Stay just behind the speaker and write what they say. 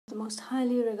the most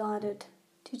highly regarded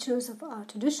teachers of our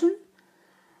tradition,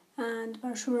 and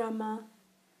Parashurama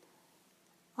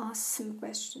asked some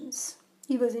questions.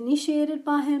 He was initiated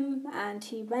by him and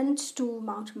he went to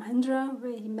Mount Mahendra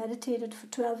where he meditated for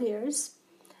 12 years.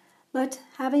 But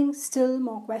having still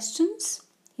more questions,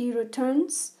 he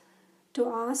returns to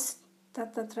ask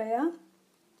Dattatreya,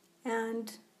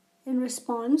 and in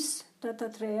response,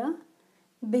 Dattatreya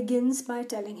begins by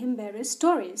telling him various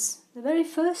stories. The very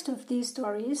first of these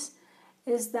stories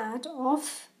is that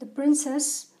of the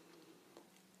princess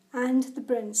and the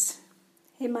prince.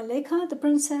 Hemalekha, the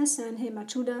princess, and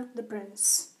Hemachuda, the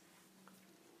prince.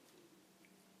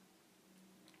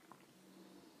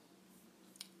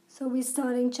 So we're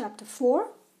starting chapter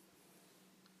 4.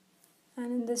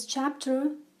 And in this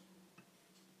chapter,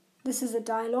 this is a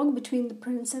dialogue between the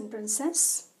prince and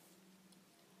princess.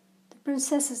 The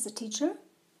princess is the teacher,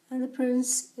 and the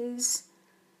prince is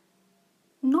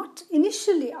not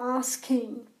initially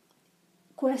asking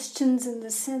questions in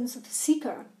the sense of a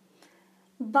seeker,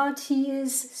 but he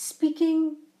is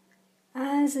speaking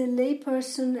as a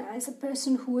layperson, as a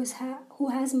person who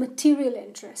has material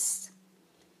interests.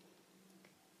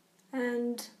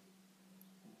 And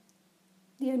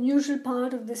the unusual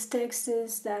part of this text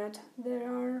is that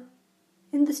there are,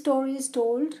 in the story is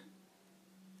told,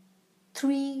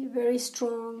 3 very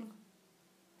strong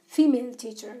female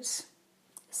teachers.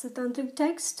 It's a tantric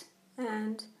text,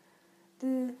 and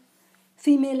the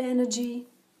female energy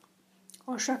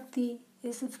or Shakti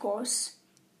is, of course,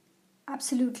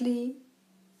 absolutely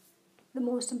the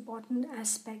most important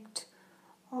aspect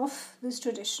of this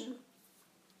tradition.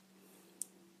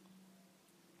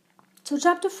 So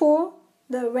chapter 4,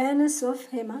 the awareness of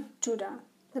Hemachuda,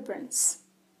 the prince.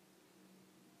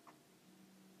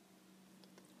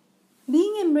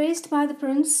 Being embraced by the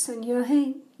prince and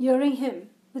hearing him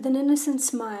with an innocent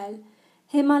smile,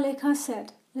 Hemalekha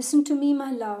said, "Listen to me,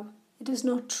 my love. It is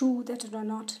not true that I do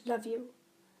not love you.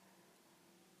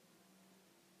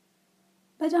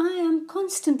 But I am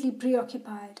constantly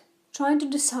preoccupied, trying to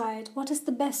decide what is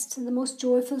the best and the most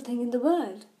joyful thing in the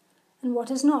world, and what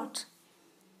is not.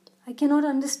 I cannot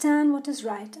understand what is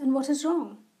right and what is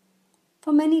wrong.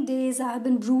 For many days I have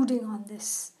been brooding on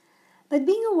this, but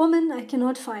being a woman I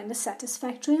cannot find a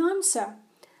satisfactory answer.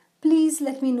 Please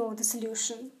let me know the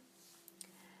solution."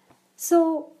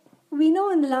 So we know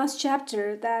in the last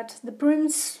chapter that the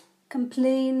prince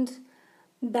complained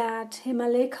that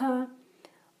Hemalekha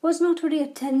was not very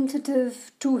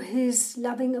attentive to his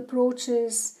loving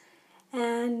approaches,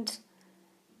 and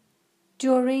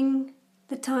during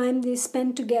the time they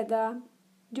spent together,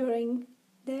 during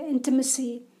their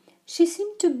intimacy, she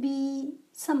seemed to be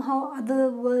somehow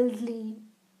otherworldly,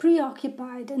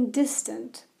 preoccupied and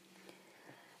distant.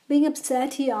 Being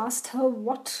upset, he asked her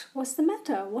what was the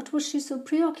matter, what was she so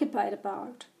preoccupied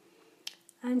about?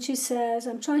 And she says,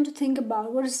 "I'm trying to think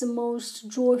about what is the most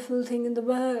joyful thing in the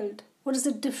world. What is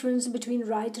the difference between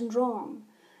right and wrong?"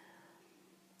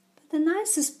 But the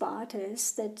nicest part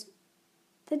is that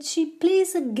she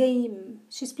plays a game.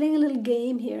 She's playing a little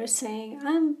game here, saying,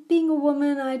 "I'm being a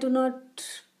woman, I do not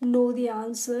know the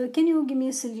answer. Can you give me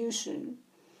a solution?"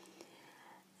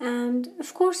 And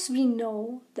of course we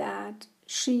know that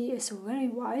she is a very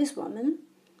wise woman,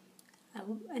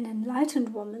 an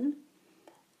enlightened woman,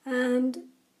 and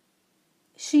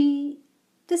she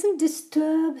doesn't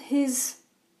disturb his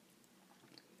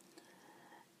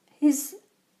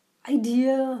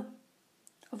idea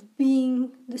of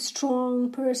being the strong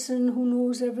person who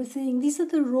knows everything. These are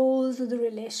the roles of the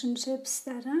relationships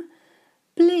that are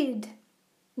played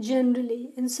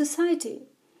generally in society.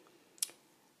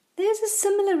 There's a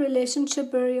similar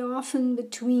relationship very often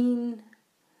between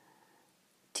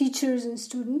teachers and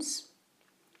students.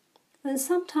 And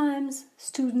sometimes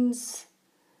students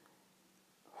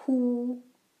who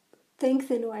think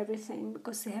they know everything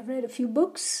because they have read a few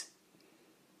books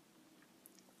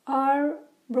are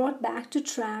brought back to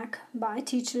track by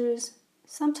teachers,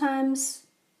 sometimes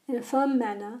in a firm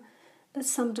manner, but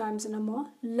sometimes in a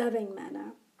more loving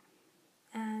manner.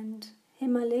 And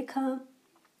Hemalekha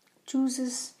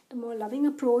chooses the more loving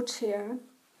approach here,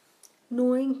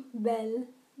 knowing well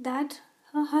that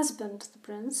her husband, the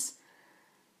prince,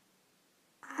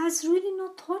 has really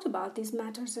not thought about these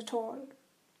matters at all.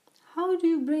 How do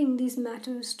you bring these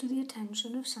matters to the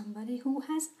attention of somebody who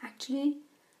has actually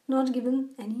not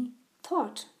given any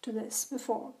thought to this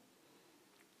before?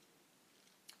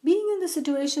 Being in the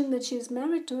situation that she is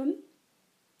married to him,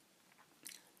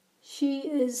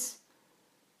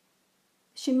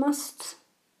 she must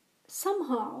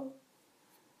somehow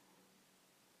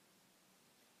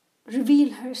reveal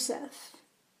herself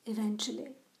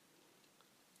eventually.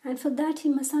 And for that he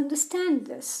must understand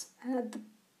this. And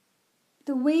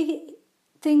the way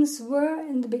things were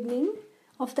in the beginning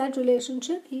of that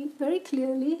relationship, he very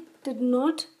clearly did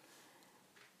not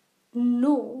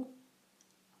know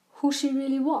who she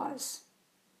really was.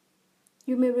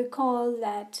 You may recall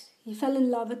that he fell in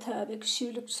love with her because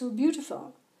she looked so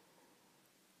beautiful.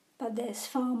 But there's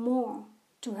far more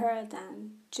to her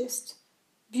than just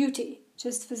beauty,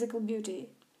 just physical beauty.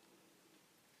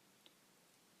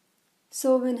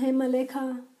 So when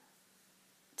Hemalekha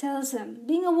tells him,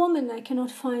 being a woman, I cannot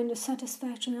find a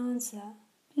satisfactory answer.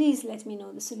 Please let me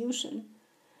know the solution.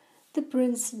 The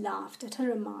prince laughed at her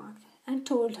remark and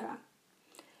told her,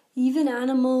 even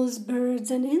animals, birds,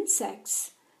 and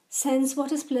insects sense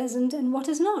what is pleasant and what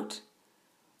is not.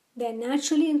 They are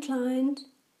naturally inclined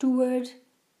toward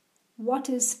what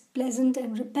is pleasant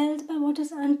and repelled by what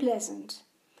is unpleasant.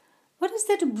 What is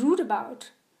there to brood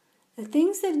about? The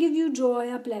things that give you joy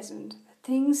are pleasant. The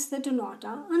things that do not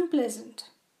are unpleasant.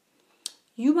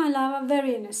 You, my love, are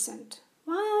very innocent.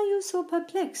 Why are you so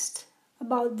perplexed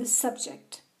about this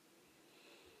subject?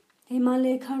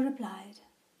 Hemalekha replied,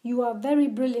 you are very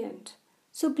brilliant,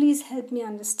 so please help me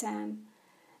understand.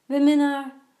 Women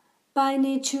are by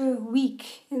nature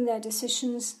weak in their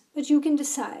decisions, but you can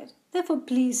decide. Therefore,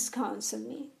 please counsel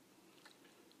me.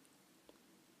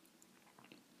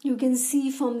 You can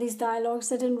see from these dialogues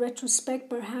that in retrospect,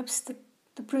 perhaps the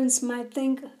prince might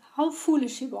think how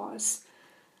foolish he was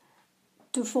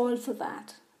to fall for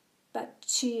that. But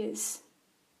she's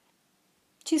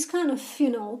kind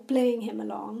of, playing him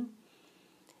along.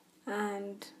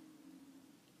 And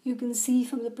you can see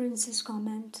from the prince's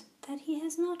comment that he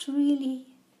has not really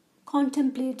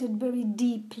contemplated very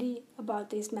deeply about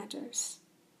these matters.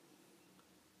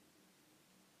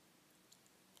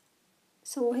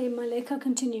 So Hemalekha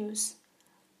continues,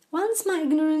 once my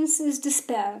ignorance is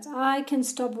dispelled, I can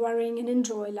stop worrying and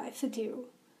enjoy life with you.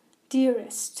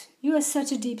 Dearest, you are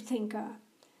such a deep thinker.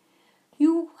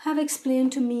 You have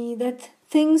explained to me that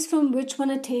things from which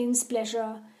one attains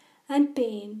pleasure and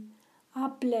pain are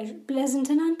pleasant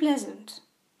and unpleasant.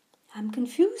 I am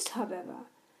confused, however,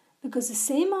 because the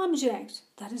same object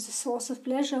that is the source of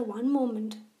pleasure one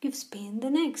moment gives pain the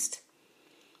next.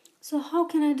 So how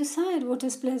can I decide what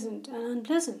is pleasant and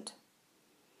unpleasant?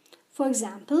 For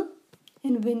example,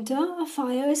 in winter a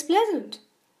fire is pleasant,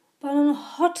 but on a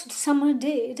hot summer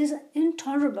day it is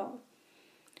intolerable.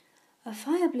 A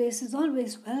fireplace is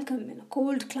always welcome in a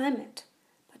cold climate,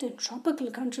 but in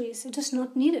tropical countries it is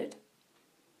not needed.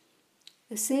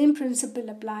 The same principle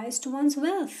applies to one's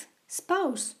wealth,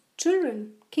 spouse,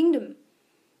 children, kingdom,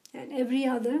 and every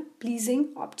other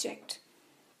pleasing object.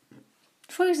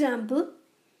 For example,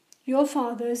 your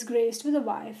father is graced with a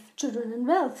wife, children, and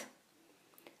wealth.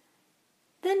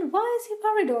 Then why is he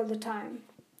worried all the time?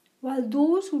 While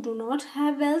those who do not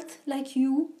have wealth like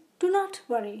you do not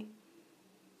worry.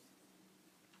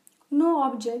 No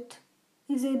object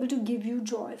is able to give you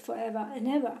joy forever and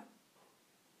ever.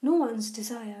 No one's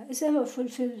desire is ever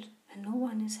fulfilled and no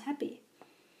one is happy.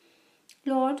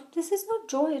 Lord, this is not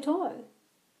joy at all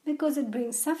because it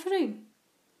brings suffering.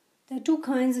 There are two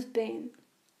kinds of pain,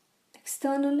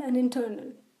 external and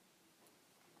internal.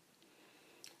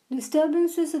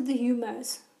 Disturbances of the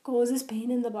humors causes pain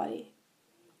in the body.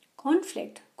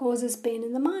 Conflict causes pain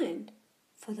in the mind,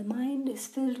 for the mind is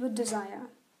filled with desire.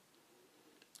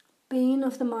 Pain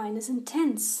of the mind is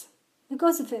intense.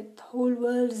 Because of it, the whole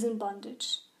world is in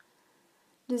bondage.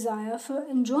 Desire for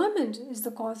enjoyment is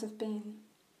the cause of pain.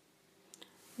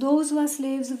 Those who are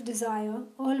slaves of desire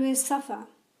always suffer.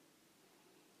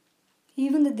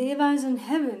 Even the devas in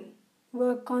heaven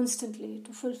work constantly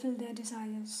to fulfill their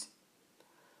desires.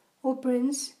 O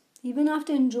Prince, even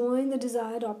after enjoying the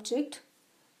desired object,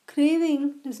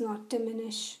 craving does not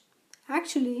diminish.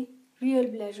 Actually, real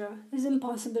pleasure is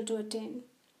impossible to attain.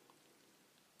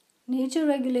 Nature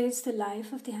regulates the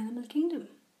life of the animal kingdom,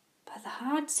 but the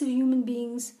hearts of human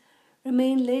beings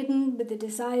remain laden with the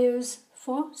desires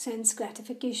for sense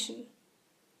gratification.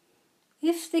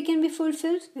 If they can be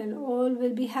fulfilled, then all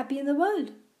will be happy in the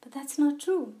world. But that's not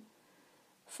true.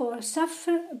 For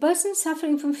a person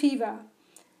suffering from fever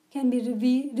can be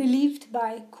relieved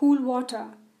by cool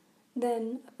water,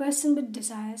 then a person with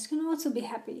desires can also be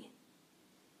happy.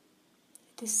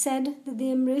 It is said that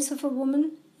the embrace of a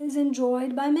woman is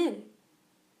enjoyed by men.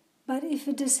 But if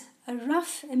it is a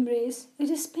rough embrace, it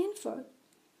is painful.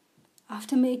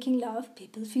 After making love,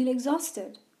 people feel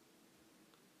exhausted.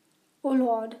 O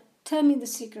Lord, tell me the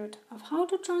secret of how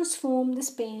to transform this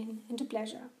pain into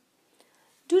pleasure.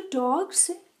 Do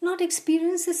dogs not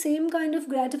experience the same kind of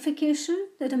gratification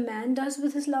that a man does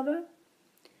with his lover?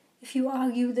 If you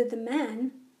argue that the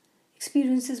man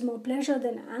experiences more pleasure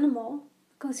than an animal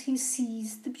because he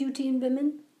sees the beauty in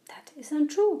women. That is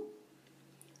untrue.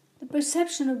 The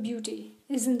perception of beauty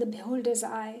is in the beholder's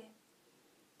eye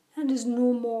and is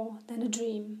no more than a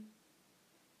dream.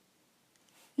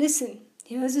 Listen,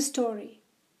 here's a story.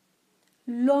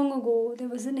 Long ago, there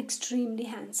was an extremely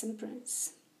handsome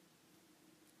prince.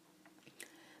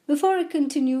 Before I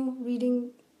continue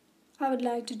reading, I would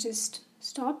like to just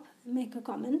stop and make a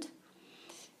comment.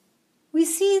 We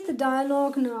see the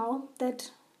dialogue now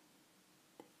that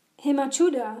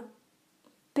Hemachuda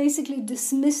basically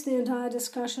dismissed the entire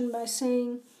discussion by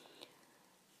saying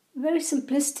very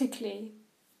simplistically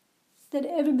that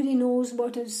everybody knows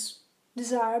what is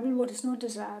desirable, what is not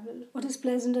desirable, what is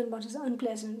pleasant and what is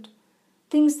unpleasant.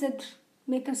 Things that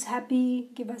make us happy,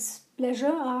 give us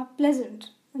pleasure are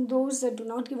pleasant, and those that do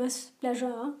not give us pleasure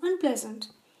are unpleasant.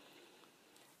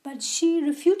 But she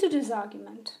refuted his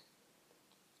argument,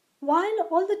 while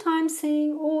all the time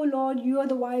saying, "Oh Lord, you are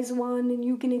the wise one and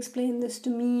you can explain this to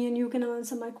me and you can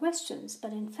answer my questions."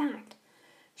 But in fact,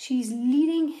 she's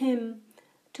leading him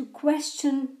to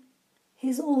question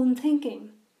his own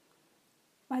thinking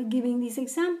by giving these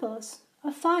examples.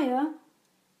 A fire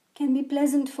can be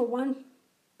pleasant for one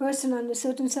person under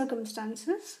certain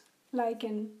circumstances, like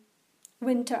in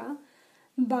winter,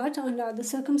 but under other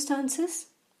circumstances,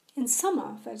 in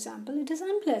summer, for example, it is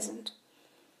unpleasant.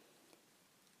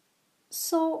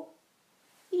 So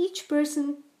each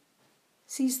person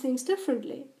sees things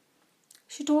differently.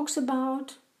 She talks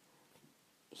about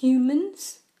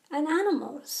humans and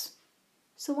animals.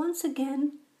 So once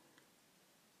again,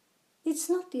 it's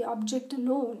not the object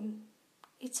alone.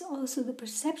 It's also the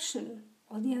perception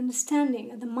or the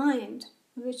understanding of the mind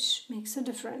which makes a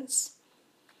difference.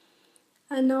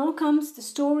 And now comes the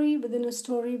story within a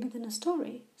story within a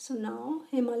story. So now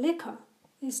Hemalekha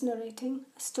is narrating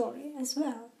a story as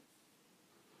well.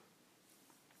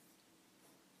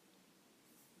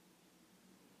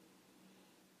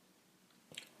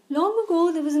 Long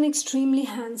ago, there was an extremely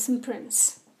handsome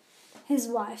prince. His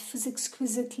wife was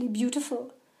exquisitely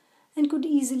beautiful and could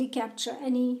easily capture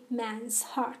any man's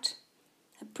heart.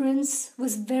 The prince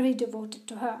was very devoted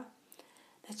to her,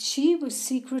 but she was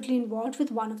secretly involved with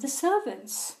one of the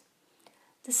servants.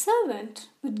 The servant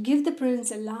would give the prince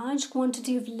a large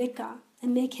quantity of liquor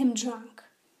and make him drunk.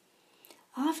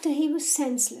 After he was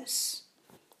senseless,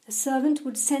 the servant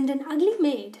would send an ugly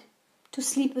maid to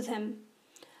sleep with him,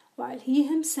 while he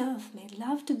himself made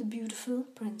love to the beautiful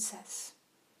princess.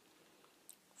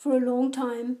 For a long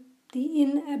time, the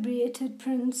inebriated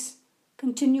prince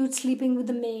continued sleeping with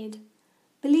the maid,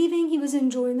 believing he was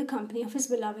enjoying the company of his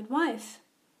beloved wife.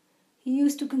 He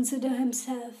used to consider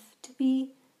himself to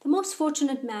be the most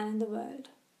fortunate man in the world.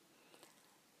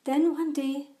 Then one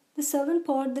day, the servant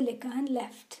poured the liquor and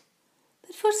left,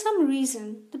 but for some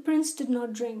reason, the prince did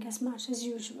not drink as much as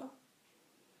usual.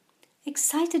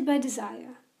 Excited by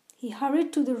desire, he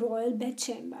hurried to the royal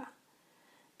bedchamber.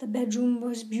 The bedroom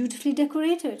was beautifully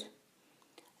decorated.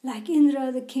 Like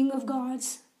Indra, the king of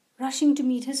gods, rushing to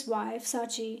meet his wife,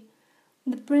 Sachi,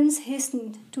 the prince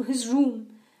hastened to his room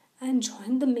and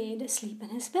joined the maid asleep in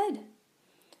his bed.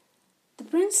 The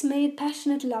prince made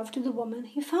passionate love to the woman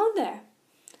he found there.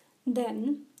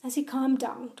 Then, as he calmed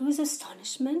down, to his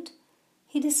astonishment,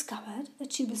 he discovered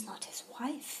that she was not his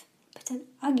wife, but an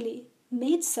ugly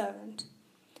maidservant.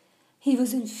 He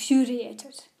was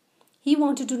infuriated. He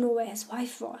wanted to know where his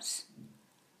wife was.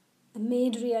 The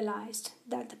maid realized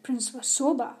that the prince was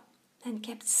sober and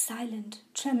kept silent,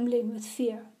 trembling with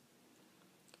fear.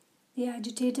 The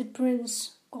agitated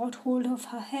prince caught hold of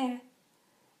her hair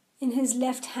in his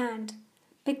left hand,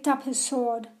 picked up his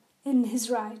sword in his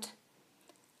right.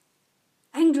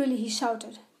 Angrily he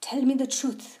shouted, "Tell me the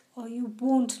truth, or you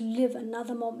won't live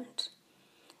another moment."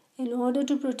 In order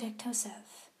to protect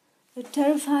herself, the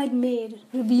terrified maid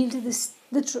revealed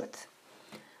the truth.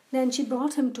 Then she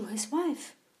brought him to his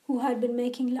wife, who had been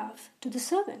making love to the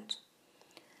servant.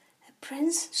 The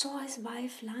prince saw his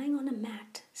wife lying on a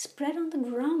mat, spread on the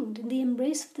ground in the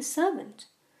embrace of the servant.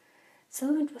 The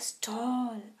servant was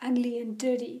tall, ugly, and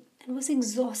dirty, and was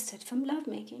exhausted from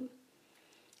lovemaking.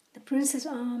 The prince's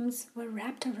arms were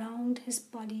wrapped around his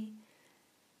body.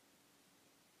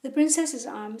 The princess's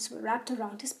arms were wrapped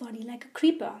around his body like a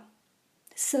creeper.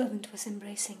 The servant was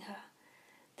embracing her.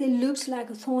 They looked like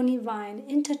a thorny vine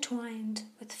intertwined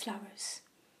with flowers.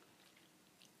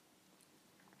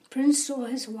 Prince saw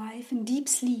his wife in deep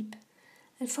sleep,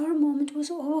 and for a moment was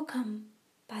overcome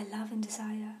by love and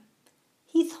desire.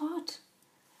 He thought,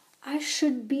 "I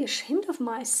should be ashamed of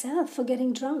myself for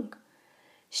getting drunk.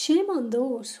 Shame on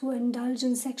those who indulge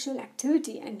in sexual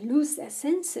activity and lose their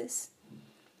senses."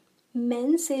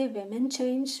 Men say women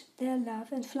change their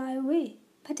love and fly away,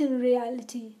 but in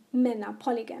reality, men are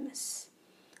polygamous.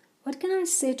 What can I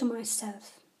say to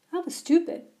myself? I was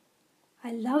stupid.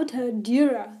 I loved her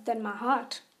dearer than my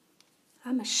heart.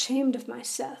 I'm ashamed of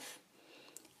myself.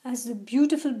 As the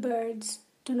beautiful birds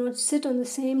do not sit on the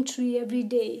same tree every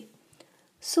day,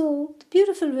 so the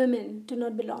beautiful women do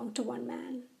not belong to one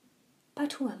man.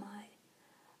 But who am I?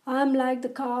 I am like the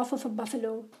calf of a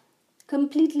buffalo,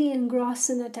 completely engrossed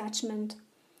in attachment,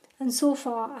 and so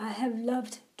far I have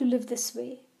loved to live this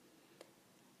way.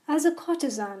 As a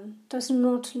courtesan does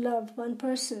not love one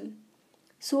person,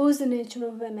 so is the nature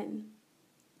of women.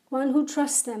 One who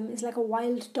trusts them is like a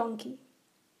wild donkey.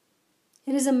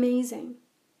 It is amazing.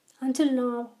 Until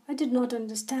now, I did not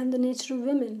understand the nature of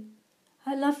women.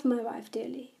 I loved my wife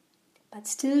dearly, but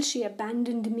still she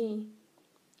abandoned me.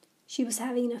 She was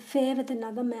having an affair with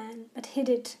another man, but hid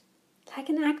it. Like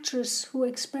an actress who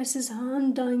expresses her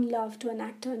undying love to an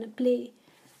actor in a play,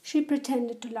 she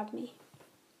pretended to love me.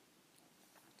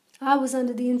 I was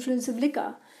under the influence of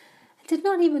liquor and did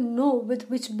not even know with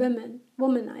which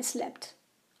woman I slept.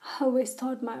 I always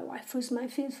thought my wife was my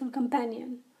faithful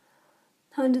companion.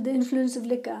 Under the influence of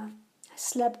liquor, I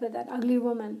slept with that ugly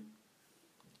woman.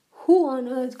 Who on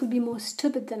earth could be more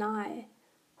stupid than I,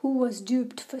 who was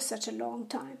duped for such a long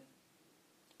time?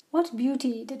 What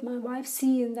beauty did my wife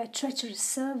see in that treacherous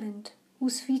servant,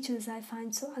 whose features I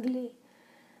find so ugly,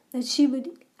 that she would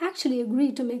actually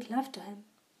agree to make love to him?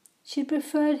 She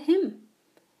preferred him,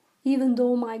 even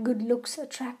though my good looks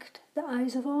attract the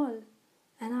eyes of all,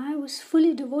 and I was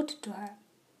fully devoted to her.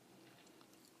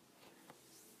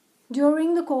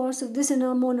 During the course of this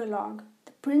inner monologue,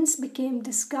 the prince became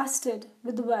disgusted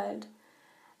with the world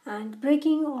and,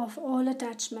 breaking off all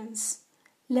attachments,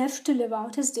 left to live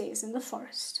out his days in the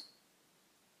forest.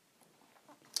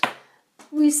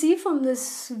 We see from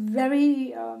this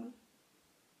very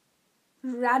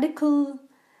radical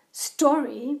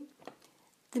story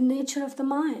the nature of the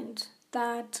mind,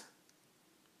 that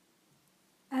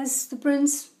as the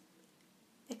prince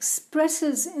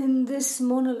expresses in this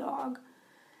monologue,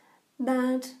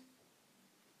 that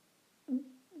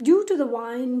due to the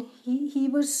wine, he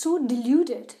was so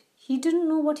deluded. He didn't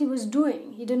know what he was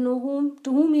doing. He didn't know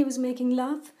to whom he was making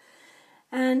love.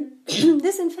 And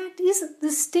this, in fact, is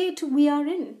the state we are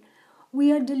in.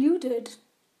 We are deluded.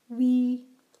 We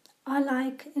are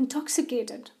like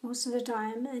intoxicated most of the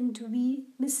time, and we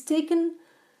mistaken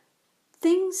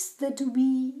things that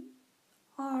we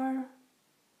are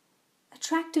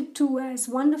attracted to as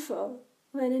wonderful,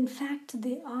 when in fact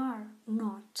they are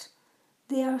not.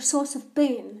 They are a source of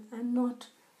pain and not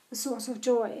a source of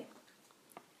joy.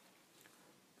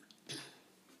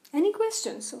 Any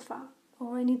questions so far?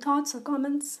 Or any thoughts or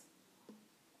comments?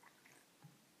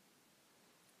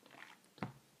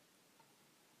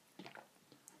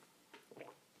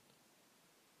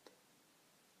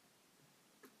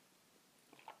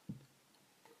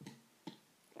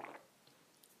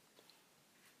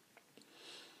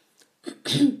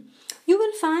 You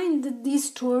will find that these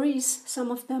stories,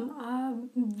 some of them are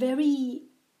very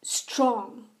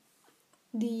strong.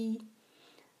 The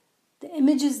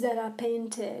images that are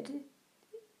painted,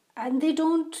 and they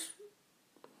don't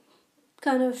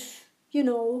kind of,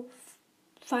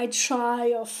 fight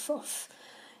shy of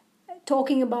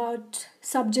talking about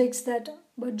subjects that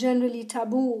were generally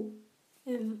taboo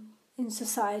in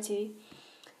society.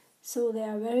 So they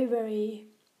are very, very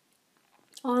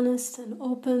honest and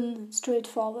open and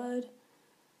straightforward,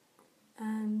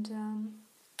 and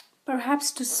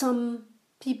perhaps to some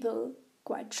people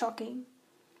quite shocking.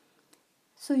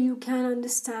 So you can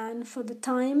understand, for the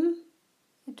time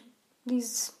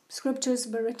these scriptures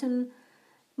were written,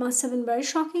 must have been very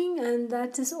shocking, and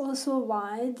that is also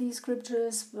why these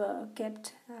scriptures were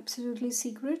kept absolutely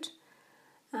secret.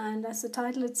 And as the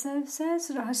title itself says,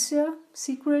 Rahasya,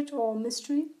 secret or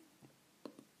mystery.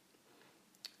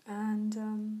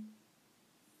 And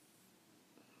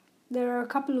there are a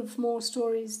couple of more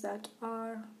stories that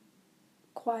are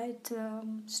quite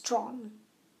strong.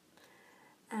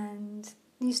 And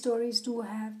these stories do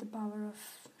have the power of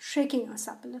shaking us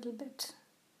up a little bit.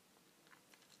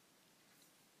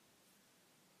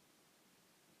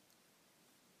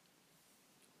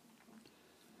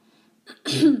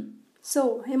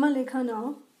 So, Hemalekha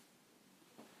now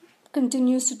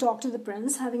continues to talk to the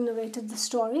prince, having narrated the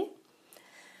story.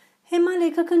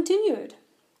 Hemalekha continued,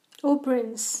 "O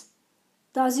prince,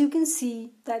 thus you can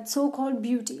see that so-called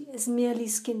beauty is merely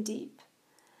skin deep.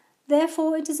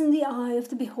 Therefore it is in the eye of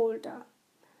the beholder.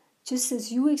 Just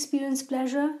as you experience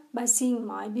pleasure by seeing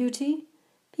my beauty,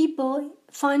 people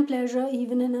find pleasure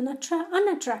even in an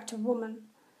unattractive woman.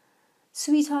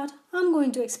 Sweetheart, I'm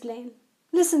going to explain.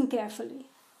 Listen carefully.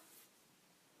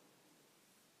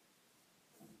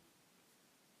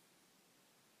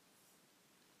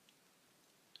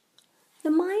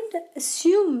 The mind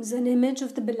assumes an image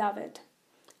of the beloved,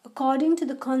 according to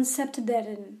the concept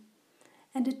therein,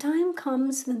 and a time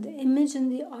comes when the image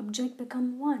and the object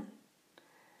become one.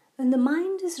 When the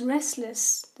mind is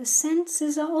restless, the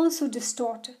senses are also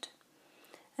distorted,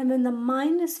 and when the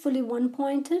mind is fully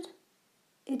one-pointed,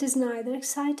 it is neither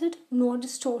excited nor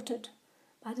distorted,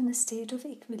 but in a state of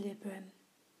equilibrium.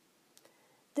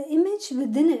 The image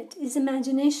within it is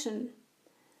imagination.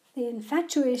 The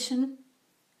infatuation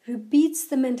repeats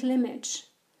the mental image,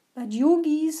 but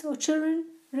yogis or children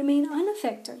remain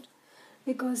unaffected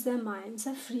because their minds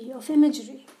are free of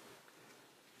imagery.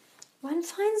 One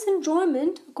finds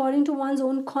enjoyment according to one's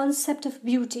own concept of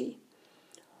beauty.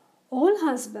 All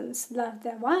husbands love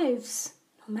their wives,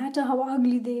 no matter how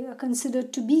ugly they are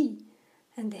considered to be,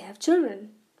 and they have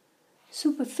children.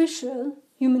 Superficial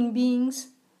human beings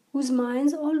whose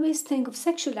minds always think of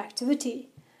sexual activity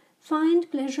find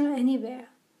pleasure anywhere,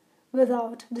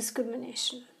 without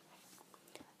discrimination.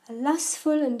 A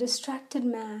lustful and distracted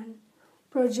man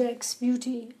projects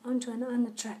beauty onto an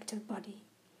unattractive body.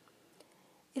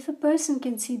 If a person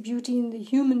can see beauty in the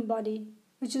human body,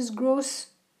 which is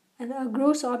gross and a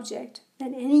gross object,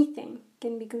 then anything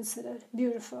can be considered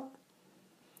beautiful.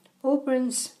 O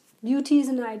Prince, beauty is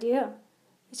an idea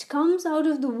which comes out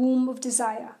of the womb of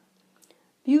desire.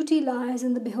 Beauty lies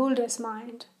in the beholder's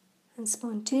mind and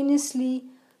spontaneously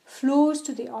flows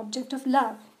to the object of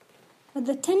love. But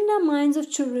the tender minds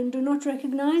of children do not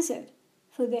recognize it,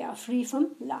 for they are free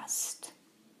from lust.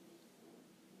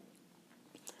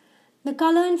 The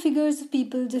color and figures of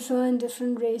people differ in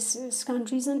different races,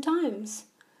 countries, and times.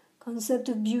 Concept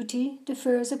of beauty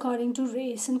differs according to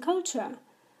race and culture.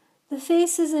 The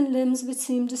faces and limbs which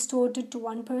seem distorted to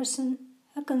one person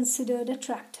are considered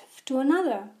attractive to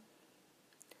another.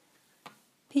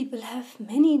 People have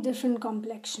many different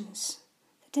complexions.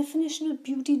 The definition of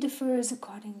beauty differs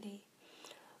accordingly.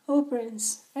 O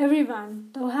Prince, everyone,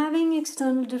 though having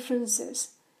external differences,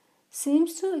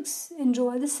 seems to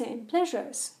enjoy the same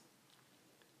pleasures.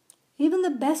 Even the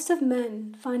best of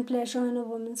men find pleasure in a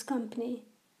woman's company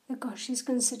because she is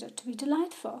considered to be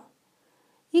delightful.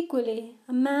 Equally,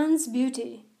 a man's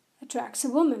beauty attracts a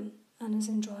woman and is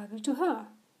enjoyable to her.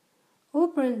 O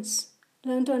Prince,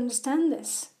 learn to understand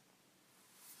this.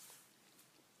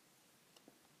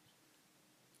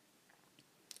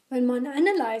 When one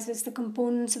analyzes the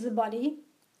components of the body,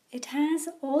 it has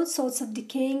all sorts of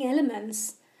decaying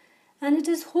elements, and it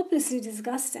is hopelessly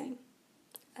disgusting.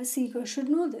 A seeker should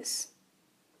know this.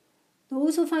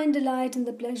 Those who find delight in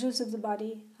the pleasures of the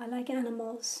body are like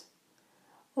animals.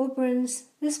 O Prince,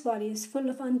 this body is full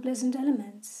of unpleasant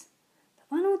elements.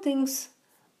 The one who thinks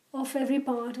of every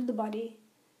part of the body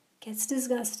gets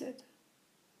disgusted.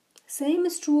 Same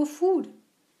is true of food,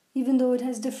 even though it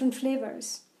has different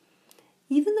flavors.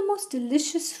 Even the most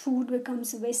delicious food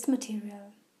becomes waste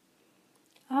material.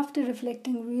 After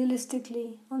reflecting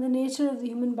realistically on the nature of the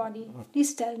human body,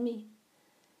 please tell me,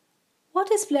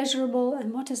 what is pleasurable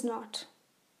and what is not?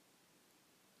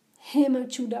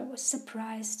 Hemachuda was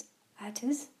surprised at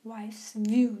his wife's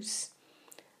views.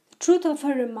 The truth of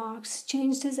her remarks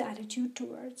changed his attitude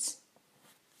towards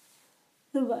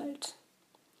the world.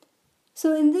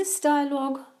 So in this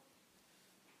dialogue,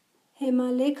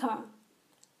 Hemalekha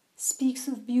speaks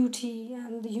of beauty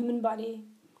and the human body,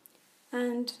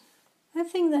 and I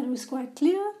think that it was quite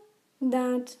clear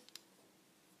that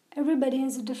everybody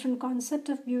has a different concept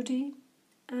of beauty,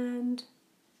 and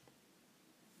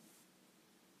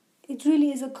it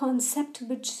really is a concept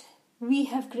which we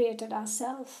have created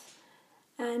ourselves,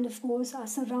 and of course our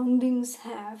surroundings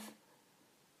have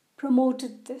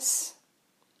promoted this.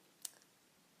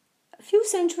 A few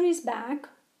centuries back,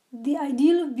 the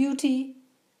ideal of beauty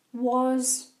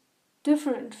was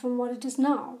different from what it is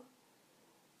now.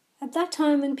 At that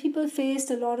time, when people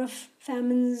faced a lot of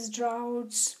famines,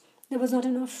 droughts, there was not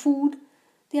enough food,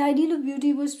 the ideal of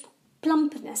beauty was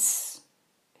plumpness.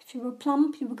 If you were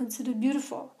plump, you were considered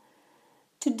beautiful.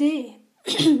 Today,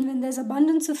 when there's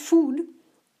abundance of food,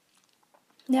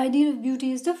 the ideal of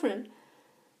beauty is different.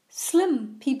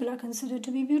 Slim people are considered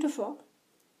to be beautiful.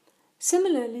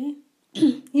 Similarly,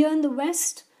 here in the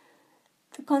West,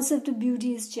 the concept of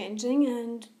beauty is changing,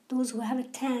 and those who have a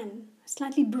tan,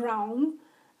 slightly brown,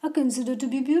 are considered to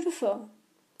be beautiful.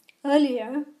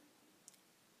 Earlier,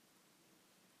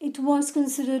 it was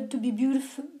considered to be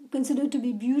beautiful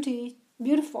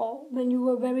when you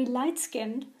were very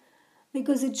light-skinned,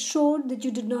 because it showed that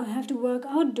you did not have to work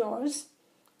outdoors,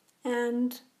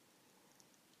 and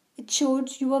It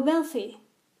showed you were wealthy.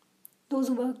 Those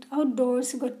who worked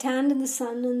outdoors, who got tanned in the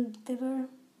sun, and they were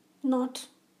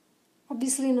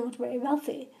obviously not very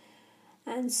wealthy.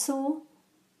 And so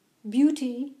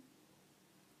beauty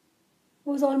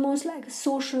was almost like a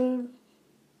social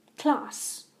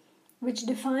class which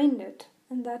defined it,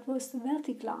 and that was the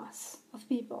wealthy class of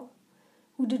people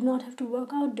who did not have to work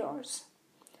outdoors.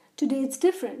 Today it's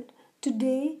different.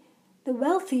 Today the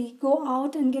wealthy go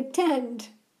out and get tanned,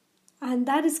 and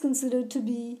that is considered to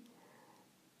be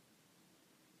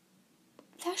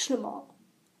fashionable.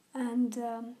 And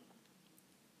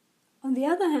on the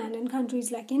other hand, in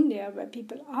countries like India, where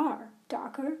people are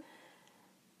darker,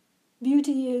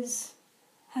 beauty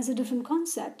has a different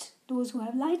concept. Those who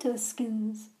have lighter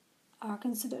skins are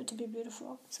considered to be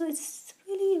beautiful. So it's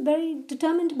really very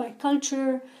determined by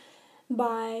culture,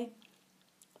 by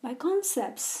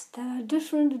concepts that are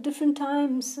different at different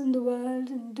times in the world,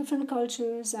 in different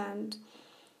cultures, and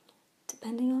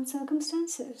depending on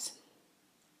circumstances.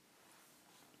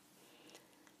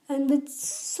 And with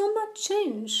so much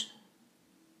change,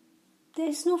 there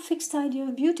is no fixed idea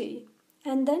of beauty.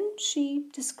 And then she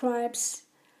describes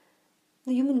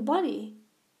the human body,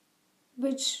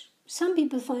 which some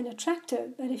people find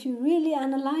attractive, but if you really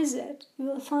analyze it, you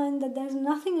will find that there's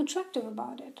nothing attractive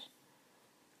about it.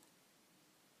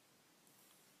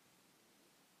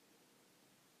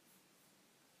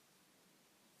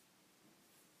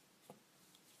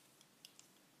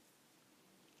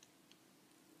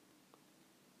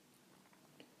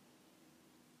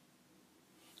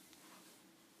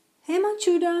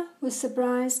 Hemachuda was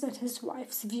surprised at his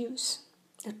wife's views.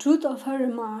 The truth of her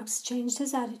remarks changed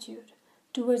his attitude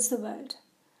towards the world.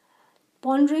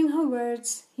 Pondering her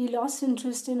words, he lost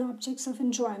interest in objects of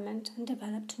enjoyment and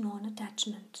developed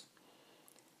non-attachment.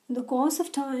 In the course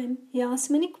of time, he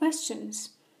asked many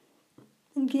questions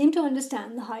and came to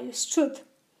understand the highest truth.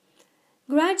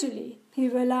 Gradually, he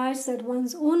realized that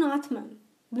one's own Atman,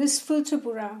 blissful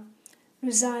Tripura,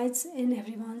 resides in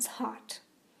everyone's heart.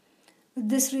 With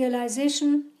this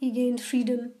realization, he gained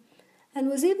freedom and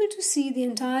was able to see the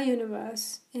entire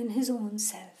universe in his own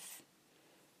self.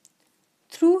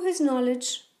 Through his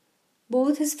knowledge,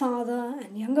 both his father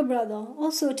and younger brother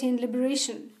also attained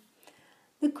liberation.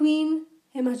 The queen,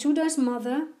 Hemachuda's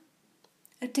mother,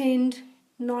 attained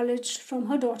knowledge from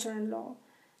her daughter-in-law,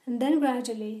 and then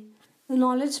gradually the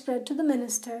knowledge spread to the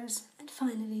ministers and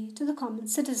finally to the common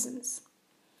citizens.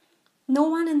 No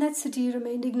one in that city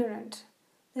remained ignorant.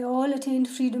 They all attained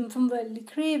freedom from worldly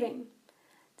craving.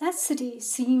 That city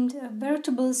seemed a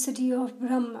veritable city of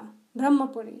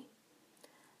Brahmapuri.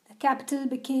 The capital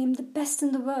became the best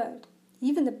in the world.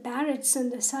 Even the parrots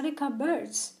and the sarika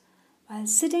birds, while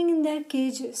sitting in their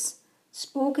cages,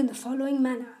 spoke in the following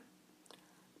manner.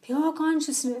 Pure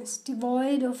consciousness,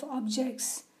 devoid of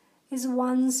objects, is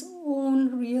one's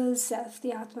own real self,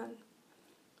 the Atman.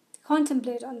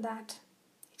 Contemplate on that.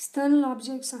 External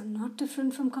objects are not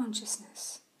different from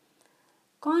consciousness.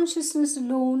 Consciousness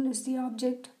alone is the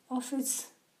object of its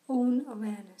own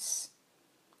awareness.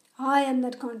 I am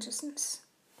that consciousness.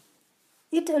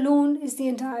 It alone is the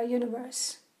entire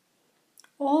universe.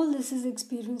 All this is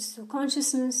experienced through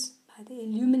consciousness by the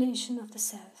illumination of the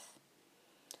self.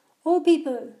 O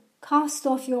people, cast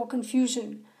off your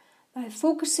confusion by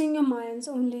focusing your minds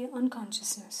only on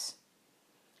consciousness.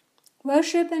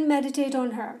 Worship and meditate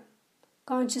on her.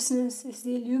 Consciousness is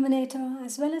the illuminator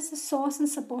as well as the source and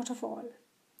support of all.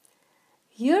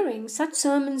 Hearing such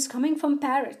sermons coming from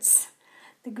parrots,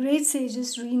 the great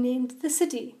sages renamed the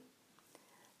city.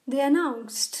 They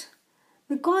announced,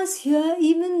 because here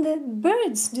even the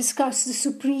birds discuss the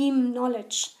supreme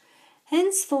knowledge,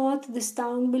 henceforth this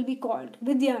town will be called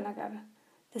Vidyanagar,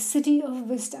 the city of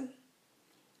wisdom.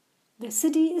 The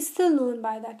city is still known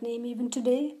by that name even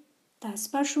today. Thus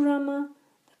Parshurama,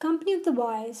 the company of the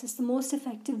wise, is the most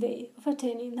effective way of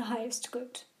attaining the highest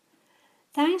good.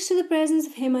 Thanks to the presence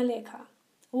of Hemalekha,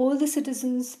 all the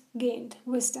citizens gained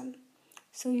wisdom.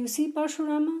 So you see,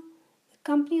 Parshurama, the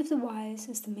company of the wise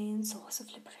is the main source of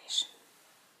liberation.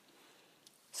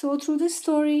 So through this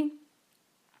story,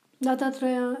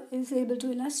 Dattatreya is able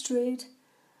to illustrate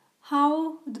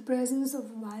how the presence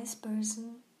of a wise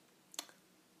person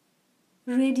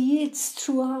radiates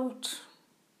throughout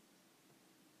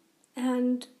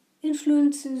and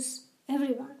influences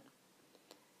everyone.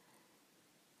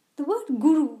 The word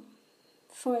guru,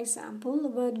 for example, the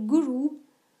word guru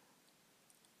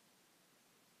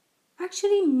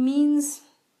actually means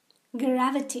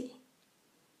gravity.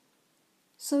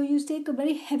 So you take a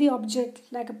very heavy object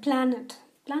like a planet.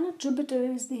 Planet Jupiter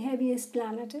is the heaviest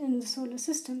planet in the solar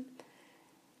system.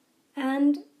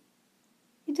 And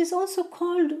it is also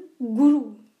called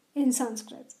Guru in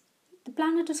Sanskrit. the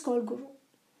planet is called Guru.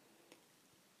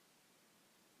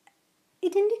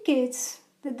 It indicates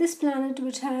that this planet,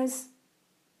 which has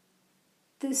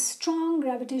this strong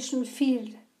gravitational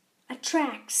field,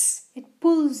 attracts, it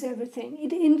pulls everything,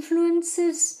 it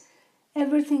influences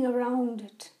everything around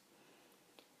it.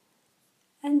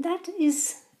 And that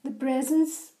is the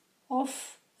presence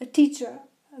of a teacher,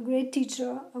 a great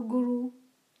teacher, a guru,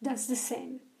 does the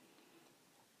same.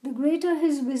 The greater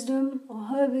his wisdom or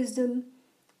her wisdom,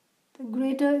 the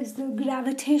greater is the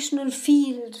gravitational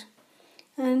field.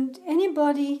 And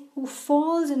anybody who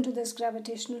falls into this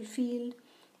gravitational field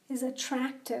is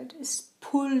attracted, is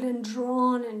pulled and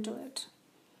drawn into it.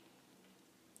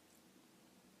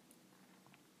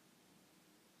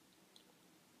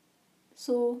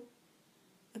 So,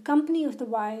 the company of the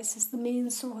wise is the main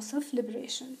source of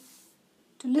liberation.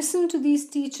 To listen to these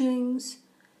teachings,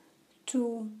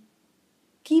 to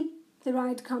keep the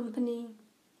right company,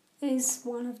 is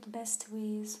one of the best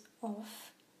ways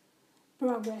of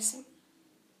progressing.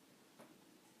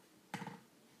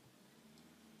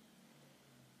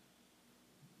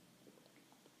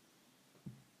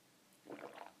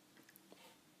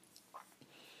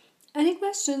 Any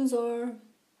questions or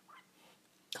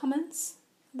comments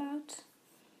about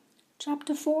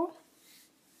chapter 4?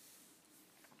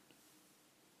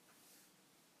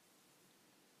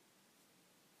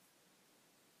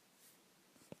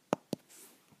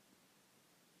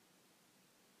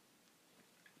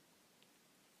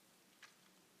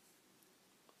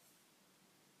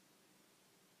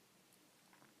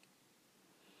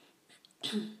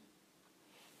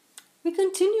 We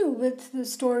continue with the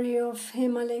story of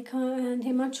Hemalekha and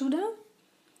Hemachuda.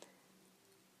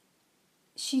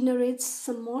 She narrates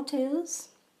some more tales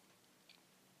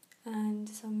and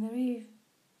some very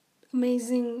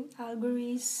amazing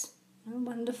allegories,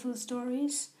 wonderful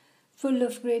stories, full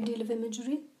of great deal of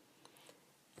imagery.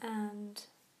 And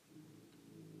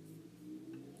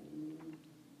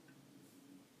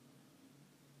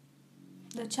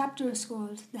the chapter is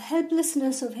called The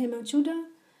Helplessness of Hemachuda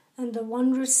and the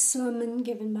Wondrous Sermon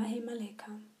Given by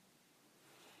Hemalekha.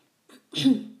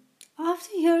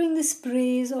 After hearing this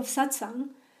praise of satsang,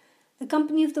 the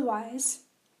company of the wise,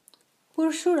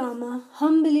 Purshurama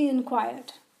humbly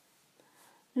inquired,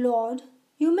 Lord,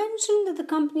 you mentioned that the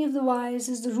company of the wise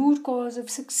is the root cause of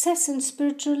success in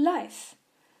spiritual life.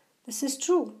 This is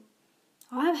true.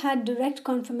 I have had direct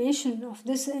confirmation of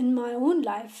this in my own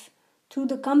life through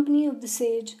the company of the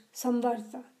sage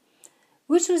Samvarta,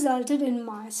 which resulted in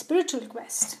my spiritual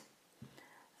quest.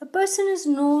 A person is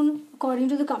known according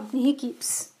to the company he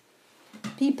keeps.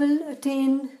 People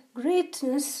attain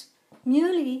greatness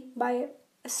merely by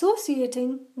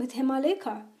associating with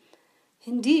Hemalekha.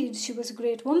 Indeed, she was a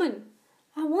great woman.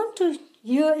 I want to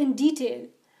hear in detail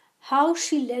how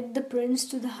she led the prince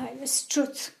to the highest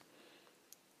truth.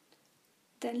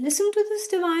 Then listen to this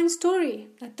divine story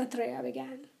that Tatraya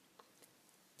began.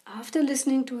 After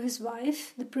listening to his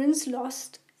wife, the prince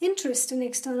lost interest in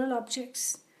external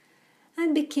objects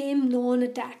and became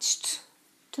non-attached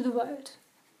to the world.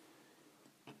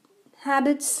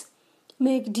 Habits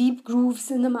make deep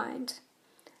grooves in the mind,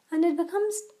 and it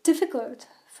becomes difficult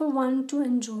for one to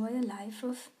enjoy a life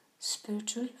of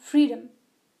spiritual freedom.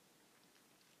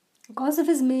 Because of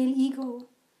his male ego,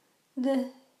 the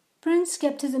prince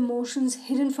kept his emotions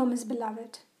hidden from his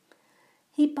beloved.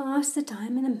 He passed the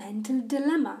time in a mental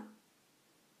dilemma.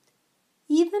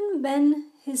 Even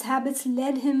when his habits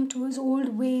led him to his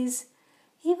old ways,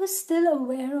 he was still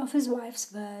aware of his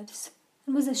wife's words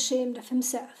and was ashamed of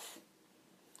himself.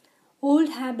 Old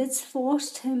habits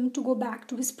forced him to go back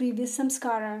to his previous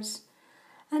samskaras,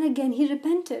 and again he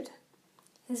repented.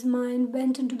 His mind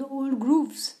went into the old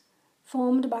grooves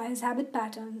formed by his habit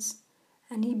patterns,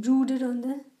 and he brooded on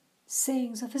the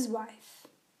sayings of his wife.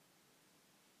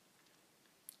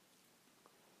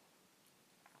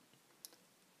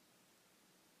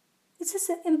 It's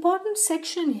an important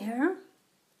section here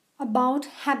about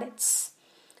habits.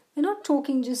 We're not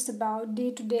talking just about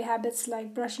day-to-day habits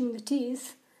like brushing the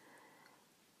teeth,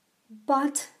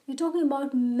 but we're talking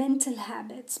about mental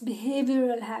habits,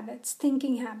 behavioral habits,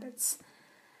 thinking habits.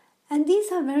 And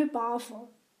these are very powerful.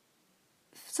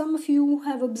 Some of you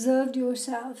have observed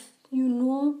yourself. You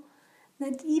know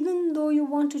that even though you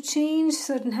want to change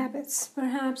certain habits,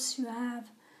 perhaps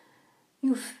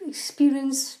you've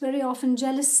experienced very often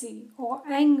jealousy or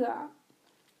anger.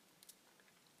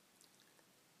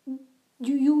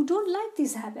 You don't like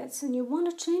these habits and you want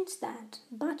to change that,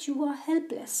 but you are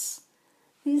helpless.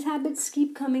 These habits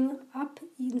keep coming up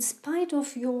in spite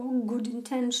of your good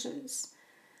intentions.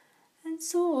 And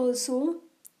so also,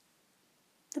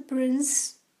 the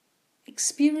prince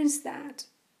experienced that.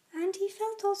 And he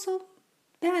felt also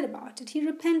bad about it. He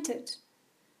repented.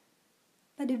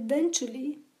 But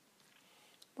eventually,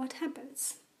 what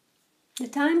happens? The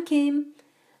time came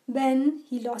when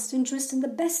he lost interest in the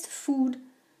best food,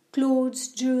 clothes,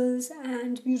 jewels,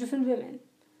 and beautiful women.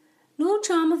 No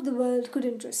charm of the world could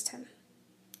interest him.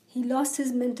 He lost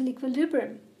his mental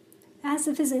equilibrium, as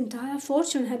if his entire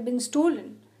fortune had been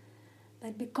stolen.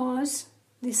 But because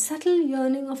the subtle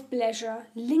yearning of pleasure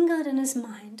lingered in his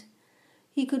mind,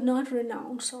 he could not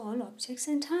renounce all objects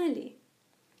entirely.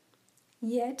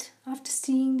 Yet, after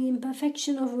seeing the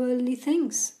imperfection of worldly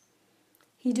things,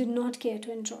 he did not care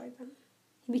to enjoy them.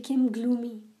 He became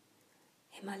gloomy.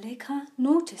 Himalekha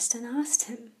noticed and asked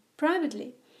him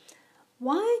privately,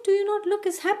 "Why do you not look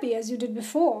as happy as you did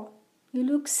before? You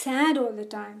look sad all the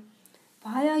time.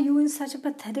 Why are you in such a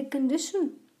pathetic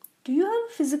condition? Do you have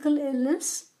a physical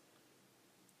illness?"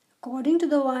 According to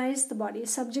the wise, the body is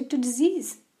subject to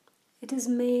disease. It is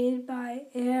made by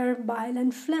air, bile,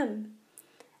 and phlegm.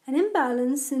 An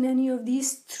imbalance in any of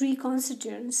these three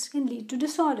constituents can lead to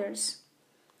disorders.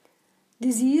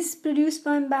 Disease produced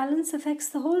by imbalance affects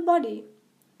the whole body.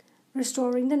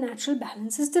 Restoring the natural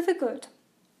balance is difficult.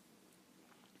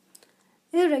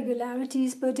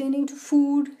 Irregularities pertaining to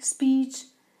food, speech,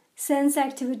 sense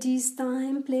activities,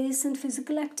 time, place, and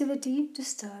physical activity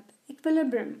disturb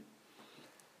equilibrium.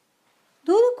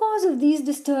 Though the cause of these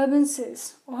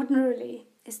disturbances ordinarily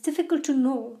is difficult to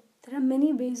know, there are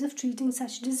many ways of treating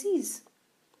such disease.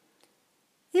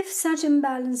 If such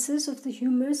imbalances of the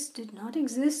humors did not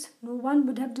exist, no one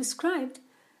would have described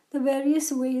the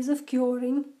various ways of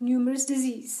curing numerous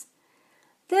disease.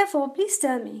 Therefore, please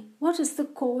tell me, what is the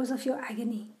cause of your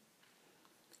agony?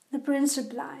 The prince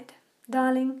replied,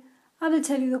 "Darling, I will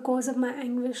tell you the cause of my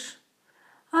anguish.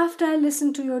 After I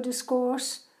listened to your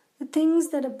discourse, the things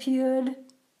that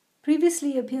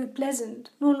previously appeared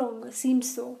pleasant no longer seem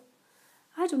so.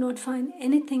 I do not find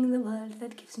anything in the world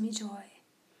that gives me joy.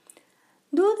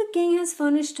 Though the king has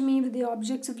furnished me with the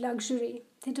objects of luxury,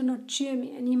 they do not cheer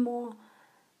me any more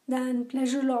than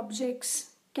pleasurable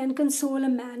objects can console a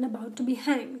man about to be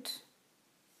hanged.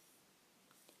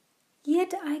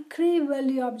 Yet I crave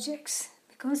worldly objects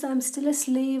because I am still a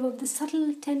slave of the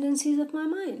subtle tendencies of my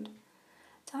mind.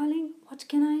 Darling, what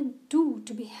can I do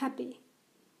to be happy?"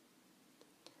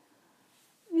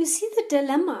 You see the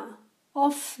dilemma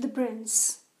of the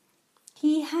prince.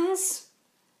 He has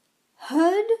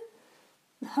heard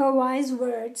her wise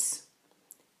words.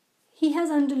 He has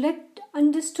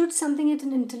understood something at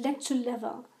an intellectual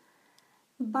level,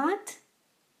 but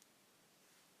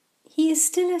he is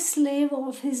still a slave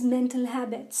of his mental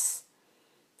habits.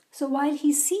 So while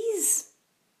he sees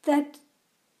that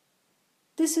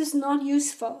this is not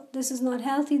useful, this is not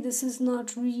healthy, this is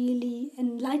not really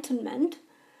enlightenment,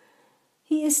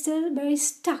 he is still very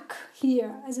stuck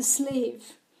here as a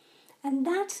slave. And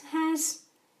that has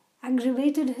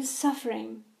aggravated his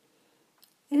suffering.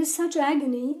 It is such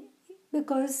agony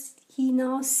because he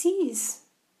now sees,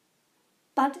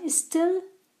 but is still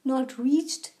not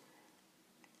reached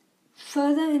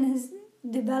further in his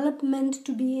development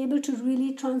to be able to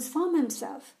really transform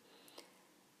himself.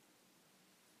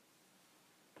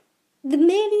 The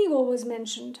male ego was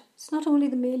mentioned. It's not only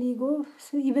the male ego,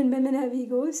 so even women have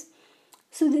egos.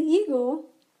 So the ego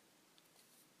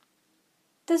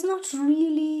does not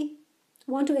really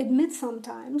want to admit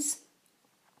sometimes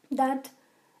that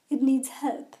it needs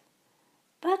help.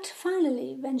 But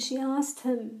finally, when she asked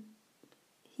him,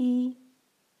 he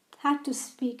had to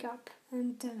speak up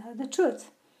and tell her the truth.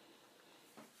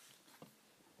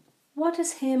 What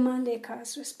is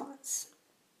Himalekha's response?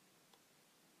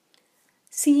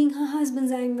 Seeing her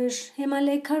husband's anguish,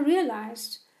 Himalekha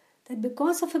realized that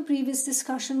because of a previous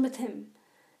discussion with him,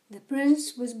 the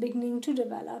prince was beginning to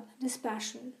develop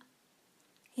dispassion.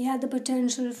 He had the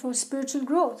potential for spiritual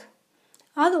growth.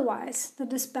 Otherwise, the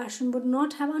dispassion would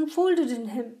not have unfolded in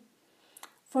him.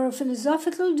 For a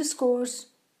philosophical discourse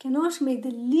cannot make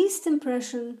the least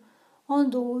impression on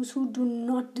those who do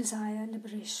not desire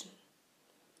liberation.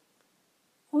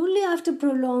 Only after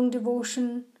prolonged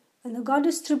devotion, when the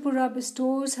goddess Tripura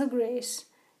bestows her grace,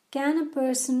 can a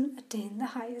person attain the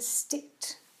highest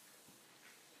state.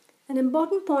 An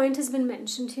important point has been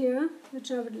mentioned here, which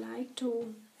I would like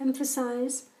to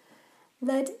emphasize,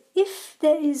 that if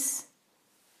there is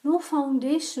no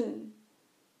foundation,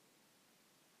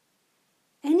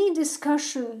 any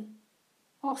discussion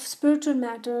of spiritual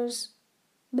matters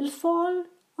will fall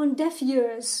on deaf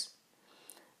ears.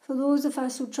 For those of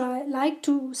us who like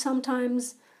to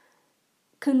sometimes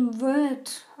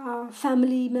convert our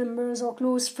family members or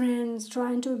close friends,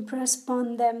 trying to impress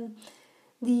upon them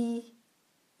the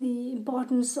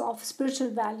importance of spiritual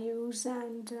values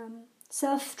and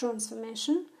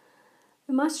self-transformation,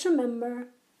 we must remember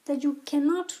that you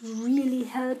cannot really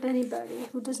help anybody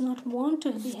who does not want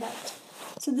to be helped.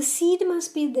 So the seed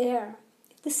must be there.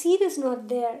 If the seed is not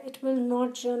there, it will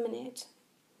not germinate.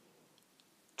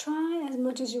 Try as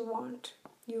much as you want.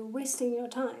 You're wasting your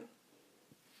time.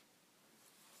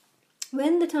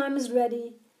 When the time is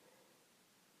ready,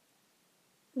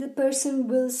 the person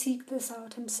will seek this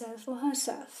out himself or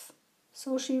herself.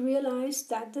 So she realized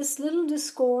that this little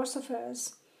discourse of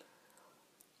hers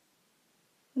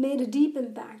made a deep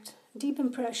impact, deep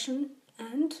impression,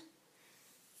 and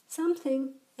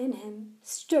something in him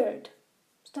started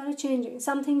changing.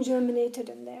 Something germinated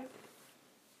in there.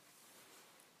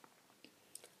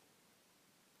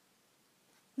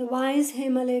 The wise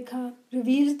Hemalekha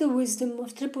revealed the wisdom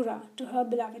of Tripura to her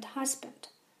beloved husband.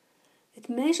 With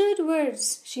measured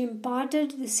words, she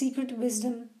imparted the secret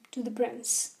wisdom to the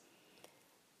prince.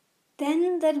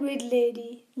 Then that great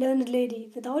lady, learned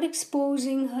lady, without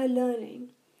exposing her learning,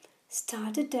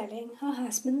 started telling her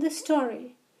husband the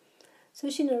story. So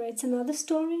she narrates another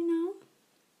story now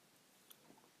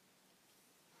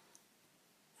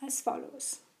as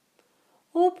follows.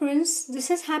 "O prince, this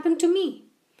has happened to me.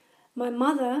 My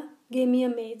mother gave me a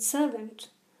maidservant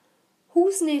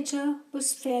whose nature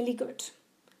was fairly good.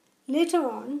 Later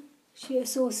on, she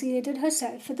associated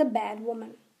herself with a bad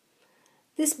woman.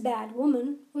 This bad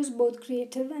woman was both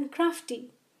creative and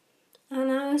crafty,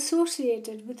 and I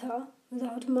associated with her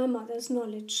without my mother's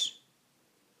knowledge.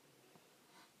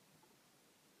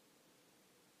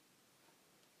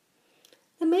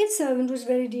 The maidservant was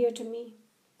very dear to me.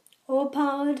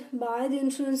 Overpowered by the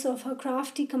influence of her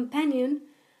crafty companion,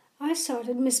 I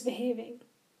started misbehaving.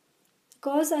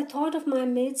 Because I thought of my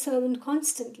maidservant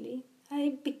constantly,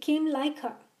 I became like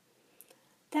her.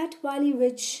 That wily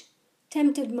witch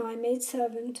tempted my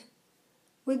maidservant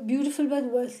with beautiful but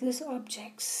worthless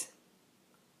objects.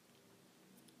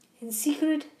 In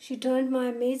secret, she turned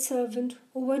my maidservant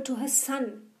over to her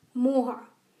son, Moha,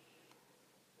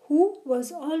 who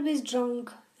was always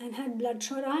drunk and had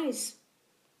bloodshot eyes.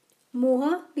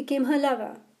 Moha became her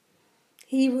lover.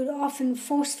 He would often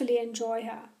forcefully enjoy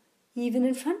her, even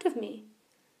in front of me.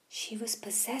 She was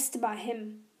possessed by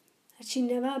him, and she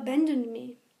never abandoned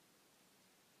me.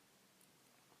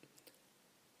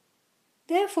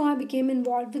 Therefore, I became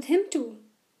involved with him too.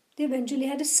 They eventually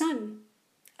had a son,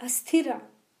 Asthira,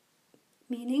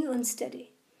 meaning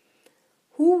unsteady,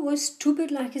 who was stupid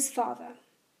like his father.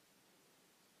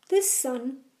 This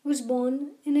son was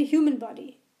born in a human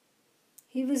body.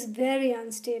 He was very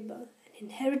unstable and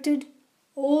inherited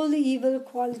all the evil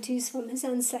qualities from his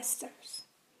ancestors.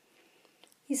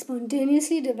 He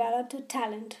spontaneously developed a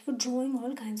talent for drawing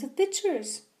all kinds of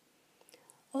pictures.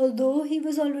 Although he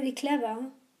was already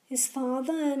clever, his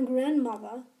father and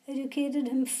grandmother educated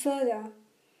him further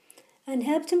and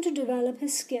helped him to develop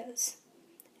his skills.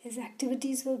 His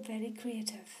activities were very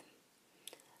creative.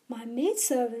 My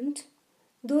maidservant,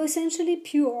 though essentially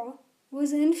pure,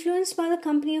 was influenced by the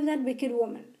company of that wicked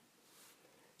woman.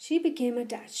 She became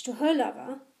attached to her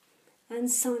lover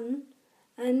and son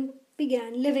and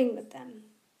began living with them.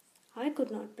 I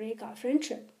could not break our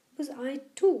friendship because I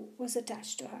too was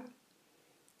attached to her.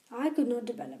 I could not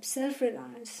develop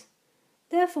self-reliance.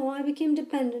 Therefore, I became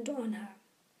dependent on her.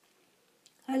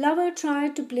 Her lover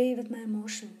tried to play with my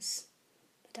emotions,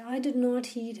 but I did not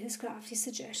heed his crafty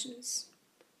suggestions.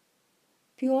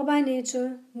 Pure by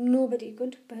nature, nobody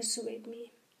could persuade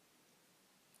me.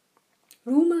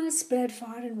 Rumors spread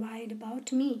far and wide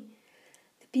about me.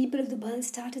 The people of the world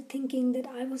started thinking that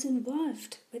I was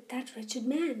involved with that wretched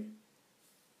man.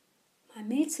 My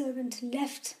maidservant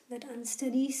left that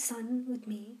unsteady son with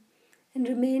me and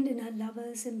remained in her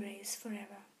lover's embrace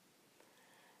forever.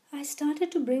 I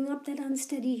started to bring up that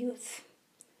unsteady youth.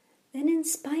 Then,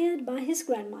 inspired by his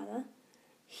grandmother,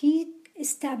 he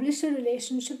established a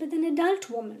relationship with an adult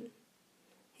woman.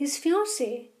 His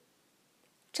fiancée,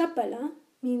 Chapala,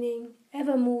 meaning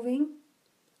ever-moving,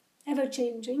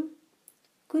 ever-changing,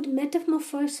 could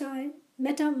metamorphosize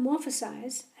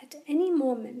at any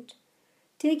moment,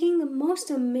 taking the most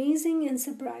amazing and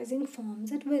surprising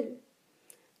forms at will.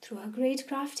 Through her great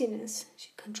craftiness, she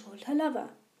controlled her lover.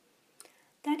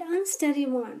 That unsteady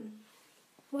one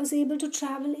was able to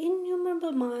travel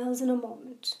innumerable miles in a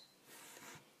moment.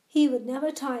 He would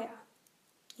never tire,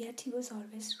 yet he was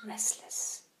always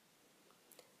restless.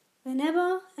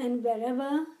 Whenever and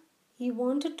wherever he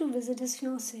wanted to visit his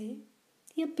fiancée,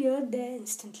 he appeared there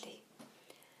instantly.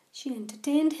 She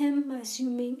entertained him by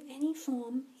assuming any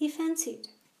form he fancied.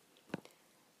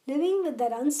 Living with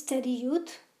that unsteady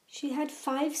youth, she had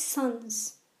 5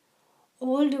 sons,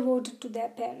 all devoted to their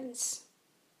parents.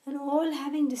 and all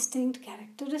having distinct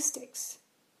characteristics.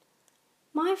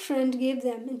 My friend gave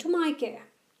them into my care.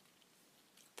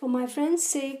 For my friend's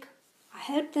sake, I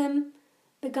helped them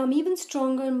become even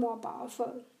stronger and more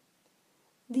powerful.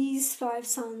 These 5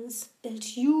 sons built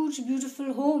huge,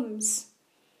 beautiful homes,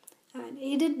 and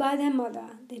aided by their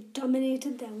mother, they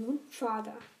dominated their own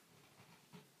father.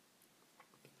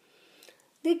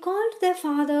 They called their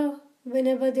father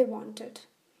whenever they wanted.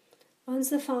 Once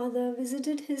the father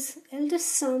visited his eldest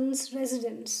son's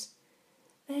residence,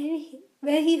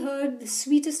 where he heard the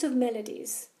sweetest of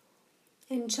melodies,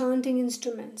 enchanting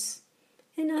instruments,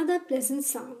 and other pleasant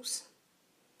sounds.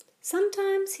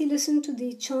 Sometimes he listened to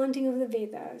the chanting of the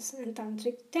Vedas and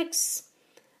Tantric texts,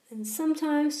 and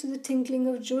sometimes to the tinkling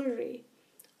of jewelry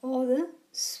or the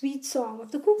sweet song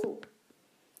of the cuckoo.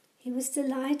 He was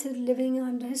delighted living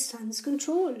under his son's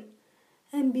control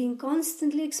and being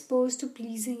constantly exposed to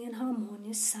pleasing and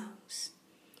harmonious sounds.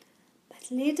 But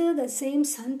later the same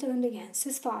son turned against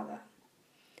his father.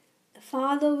 The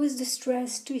father was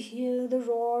distressed to hear the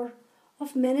roar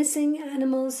of menacing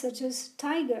animals such as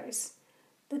tigers,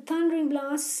 the thundering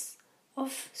blasts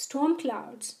of storm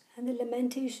clouds, and the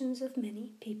lamentations of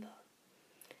many people.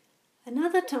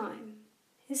 Another time,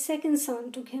 his second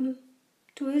son took him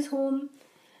to his home,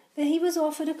 where he was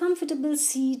offered a comfortable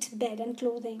seat, bed, and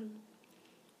clothing.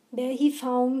 There he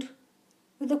found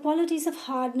with the qualities of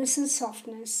hardness and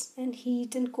softness, and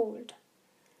heat and cold.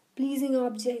 Pleasing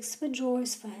objects were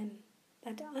joys for him,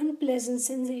 but unpleasant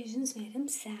sensations made him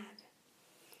sad.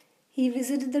 He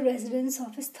visited the residence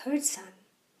of his third son,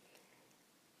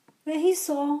 where he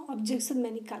saw objects of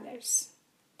many colors.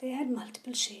 They had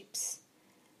multiple shapes.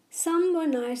 Some were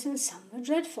nice and some were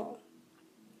dreadful.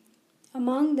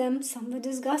 Among them, some were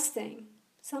disgusting,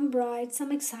 some bright,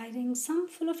 some exciting, some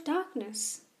full of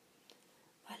darkness.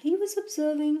 While he was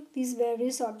observing these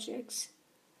various objects,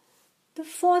 the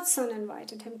fourth son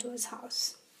invited him to his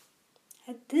house.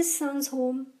 At this son's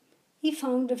home, he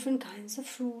found different kinds of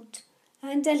fruit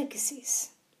and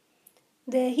delicacies.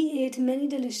 There he ate many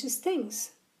delicious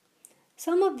things.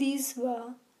 Some of these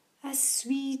were as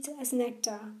sweet as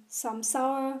nectar, some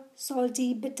sour,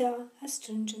 salty, bitter,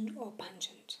 astringent or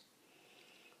pungent.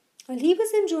 While he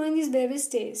was enjoying these various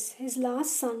tastes, his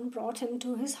last son brought him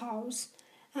to his house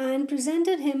and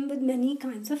presented him with many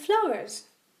kinds of flowers.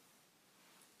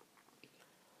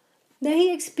 There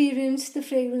he experienced the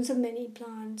fragrance of many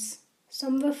plants.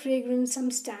 Some were fragrant,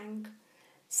 some stank.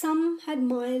 Some had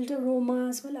mild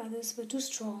aromas, while others were too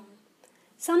strong.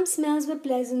 Some smells were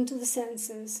pleasant to the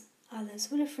senses, others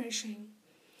were refreshing,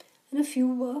 and a few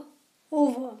were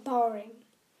overpowering.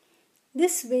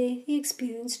 This way he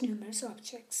experienced numerous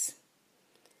objects.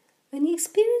 When he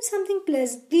experienced something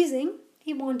pleasing,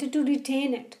 he wanted to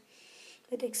retain it,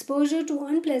 but exposure to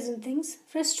unpleasant things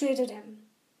frustrated him.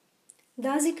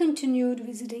 Thus he continued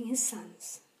visiting his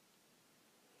sons.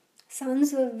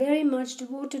 Sons were very much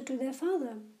devoted to their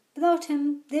father. Without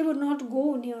him, they would not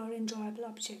go near enjoyable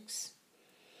objects.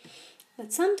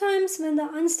 But sometimes when the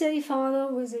unsteady father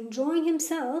was enjoying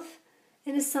himself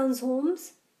in his sons'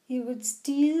 homes, he would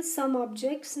steal some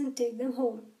objects and take them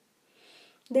home.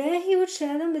 There he would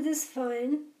share them with his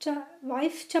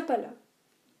wife Chapala.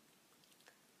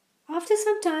 After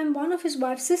some time, one of his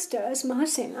wife's sisters,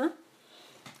 Mahasena,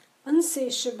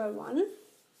 unsatiable one,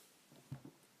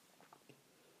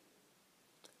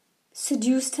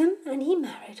 seduced him and he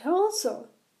married her also.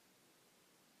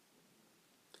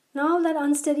 Now that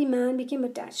unsteady man became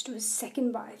attached to his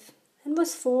second wife and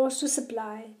was forced to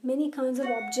supply many kinds of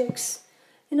objects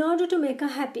in order to make her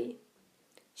happy.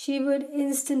 She would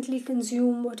instantly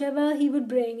consume whatever he would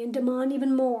bring and demand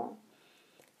even more.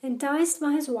 Enticed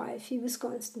by his wife, he was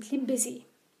constantly busy.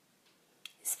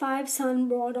 His 5 sons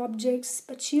brought objects,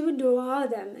 but she would devour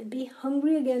them and be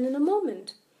hungry again in a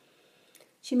moment.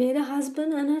 She made her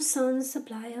husband and her sons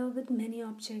supply her with many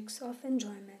objects of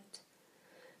enjoyment.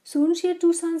 Soon she had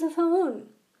 2 sons of her own.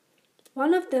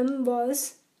 One of them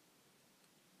was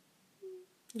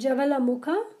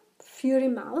Javalamukha, fury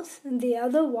mouth, and the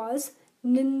other was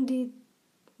Nindivritta,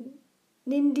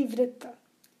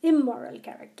 immoral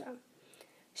character.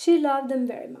 She loved them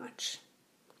very much.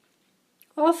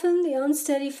 Often the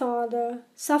unsteady father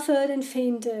suffered and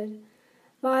fainted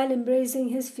while embracing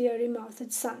his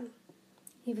fiery-mouthed son.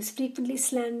 He was frequently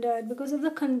slandered because of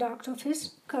the conduct of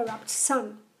his corrupt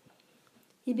son.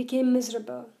 He became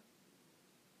miserable.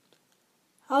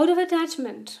 Out of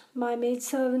attachment, my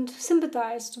maidservant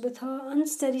sympathized with her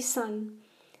unsteady son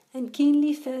and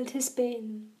keenly felt his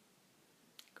pain.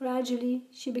 Gradually,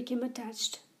 she became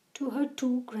attached to her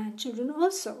 2 grandchildren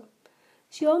also.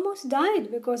 She almost died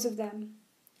because of them.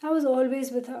 I was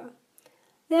always with her.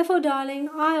 Therefore, darling,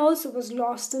 I also was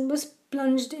lost and was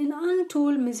plunged in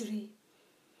untold misery.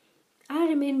 I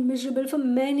remained miserable for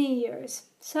many years,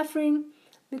 suffering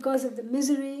because of the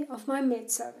misery of my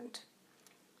maidservant.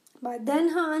 By then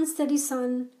her unsteady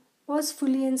son was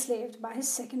fully enslaved by his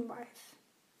second wife.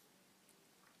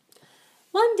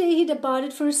 One day he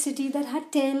departed for a city that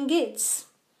had 10 gates.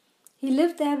 He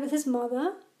lived there with his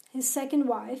mother, his second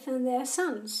wife, and their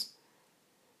sons.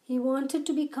 He wanted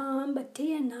to be calm, but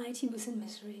day and night he was in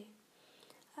misery.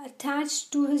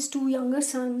 Attached to his 2 younger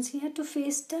sons, he had to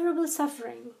face terrible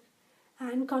suffering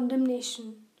and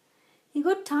condemnation. He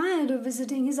got tired of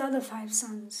visiting his other 5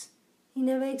 sons. He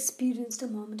never experienced a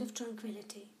moment of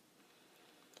tranquility.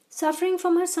 Suffering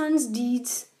from her son's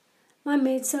deeds, my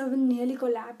maidservant nearly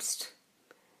collapsed.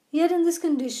 Yet in this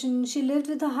condition, she lived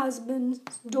with her husband,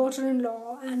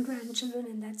 daughter-in-law, and grandchildren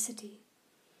in that city.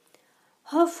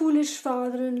 Her foolish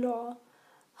father-in-law,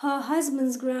 her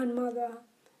husband's grandmother,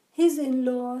 his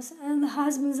in-laws, and the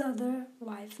husband's other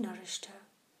wife nourished her.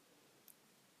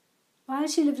 While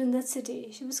she lived in that city,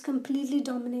 she was completely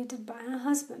dominated by her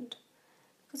husband.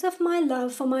 Because of my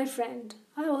love for my friend,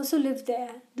 I also lived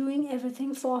there, doing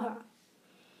everything for her.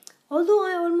 Although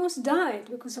I almost died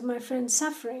because of my friend's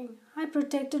suffering, I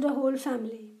protected her whole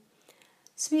family.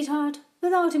 Sweetheart,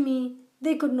 without me,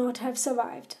 they could not have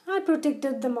survived. I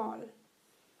protected them all.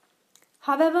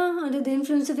 However, under the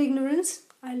influence of ignorance,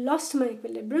 I lost my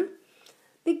equilibrium,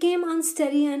 became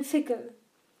unsteady and fickle,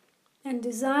 and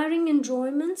desiring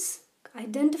enjoyments,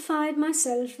 identified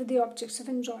myself with the objects of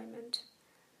enjoyment.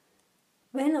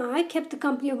 When I kept the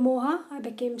company of Moha, I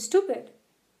became stupid.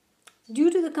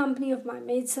 Due to the company of my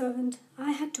maidservant,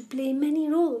 I had to play many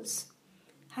roles.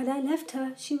 Had I left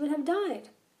her, she would have died.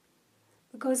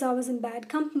 Because I was in bad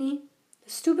company, the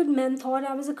stupid men thought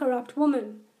I was a corrupt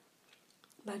woman.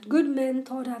 But good men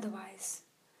thought otherwise.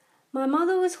 My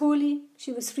mother was holy.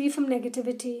 She was free from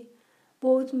negativity,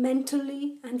 both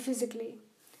mentally and physically.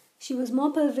 She was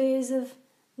more pervasive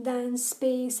than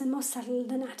space and more subtle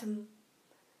than atom.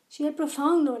 She had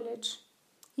profound knowledge.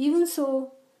 Even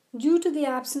so, due to the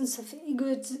absence of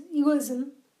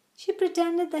egoism, she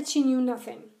pretended that she knew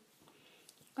nothing.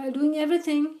 While doing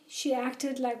everything, she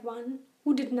acted like one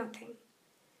who did nothing.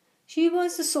 She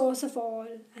was the source of all,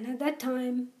 and at that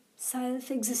time,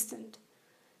 self-existent.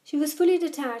 She was fully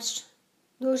detached,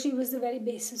 though she was the very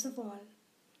basis of all.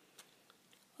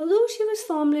 Although she was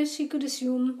formless, she could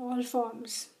assume all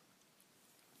forms.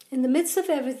 In the midst of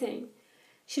everything,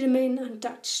 she remained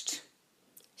untouched.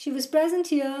 She was present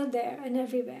here, there, and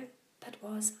everywhere, but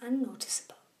was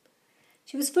unnoticeable.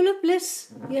 She was full of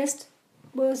bliss, yet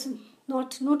was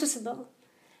not noticeable.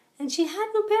 And she had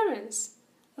no parents.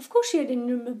 Of course, she had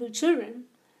innumerable children.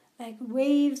 Like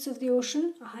waves of the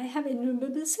ocean, I have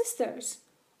innumerable sisters.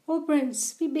 O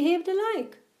Prince, we behaved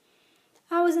alike.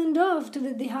 I was endowed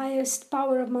with the highest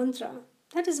power of mantra.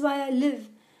 That is why I live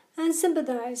and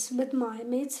sympathize with my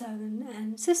maidservant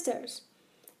and sisters.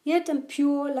 Yet am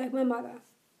pure like my mother.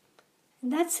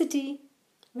 In that city,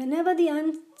 whenever the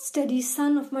unsteady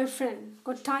son of my friend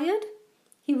got tired,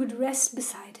 he would rest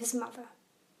beside his mother.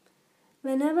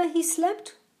 Whenever he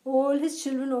slept, all his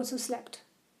children also slept.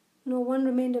 No one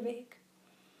remained awake.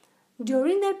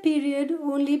 During that period,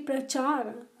 only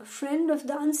Prachara, a friend of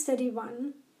the unsteady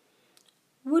one,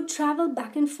 would travel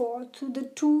back and forth through the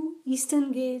 2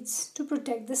 eastern gates to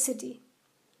protect the city.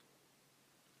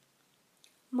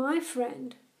 My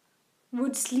friend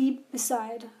would sleep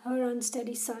beside her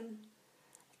unsteady son.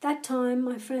 At that time,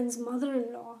 my friend's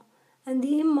mother-in-law and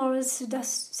the immoral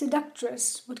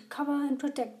seductress would cover and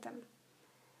protect them.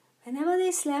 Whenever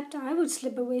they slept, I would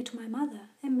slip away to my mother,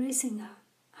 embracing her.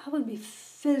 I would be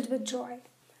filled with joy.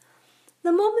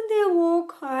 The moment they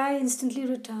awoke, I instantly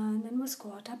returned and was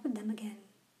caught up with them again.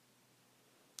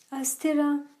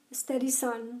 Asthira, a steady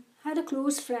son, had a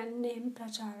close friend named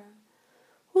Prachara,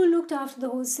 who looked after the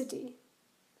whole city.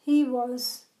 He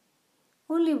was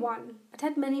only one, but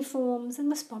had many forms and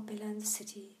was popular in the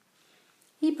city.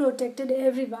 He protected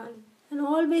everyone and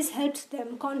always helped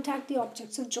them contact the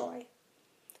objects of joy.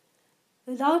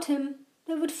 Without him,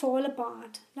 they would fall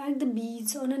apart like the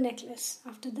beads on a necklace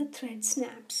after the thread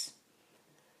snaps.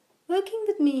 Working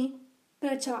with me,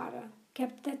 Prachara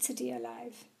kept that city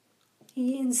alive.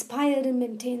 He inspired and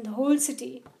maintained the whole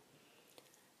city.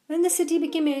 When the city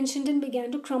became ancient and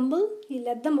began to crumble, he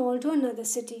led them all to another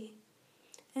city.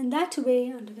 And that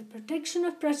way, under the protection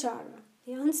of Prachara,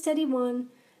 the unsteady one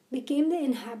became the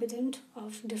inhabitant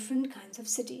of different kinds of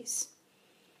cities.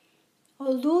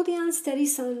 Although the unsteady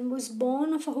son was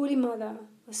born of a holy mother,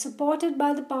 was supported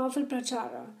by the powerful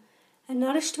Prachara, and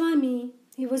nourished by me,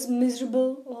 he was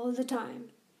miserable all the time.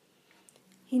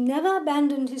 He never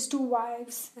abandoned his 2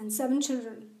 wives and 7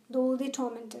 children, though they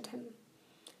tormented him.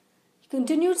 He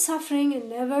continued suffering and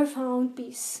never found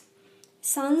peace. His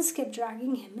sons kept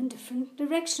dragging him in different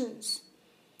directions.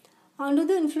 Under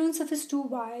the influence of his 2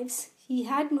 wives, he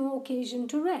had no occasion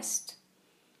to rest.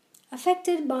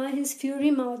 Affected by his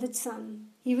fury-mouthed son,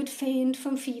 he would faint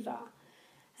from fever,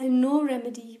 and no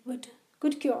remedy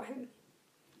could cure him.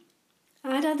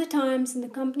 At other times, in the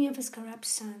company of his corrupt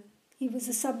son, he was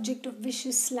the subject of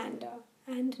vicious slander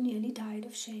and nearly died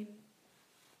of shame.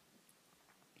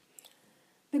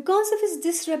 Because of his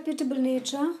disreputable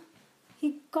nature,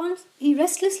 he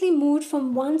restlessly moved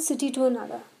from one city to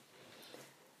another.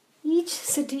 Each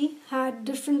city had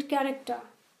different character.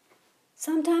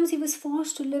 Sometimes he was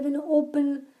forced to live in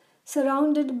open,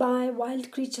 surrounded by wild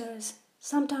creatures.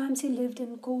 Sometimes he lived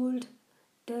in cold,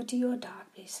 dirty or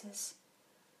dark places.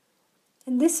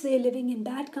 In this way, living in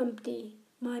bad company,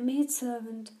 my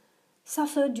maidservant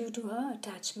suffered due to her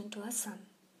attachment to her son.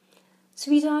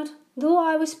 Sweetheart, though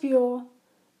I was pure,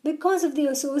 because of the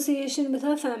association with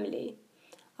her family,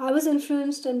 I was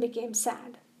influenced and became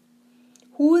sad.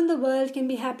 Who in the world can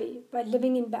be happy while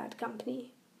living in bad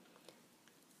company?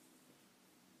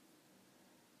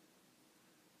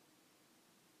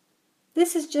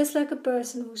 This is just like a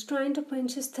person who's trying to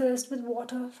quench his thirst with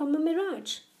water from a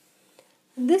mirage.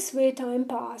 In this way time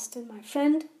passed, and my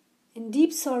friend, in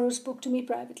deep sorrow, spoke to me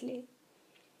privately.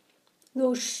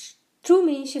 Though through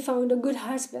me she found a good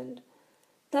husband,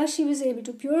 thus she was able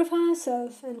to purify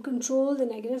herself and control the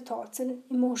negative thoughts and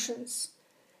emotions.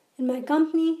 In my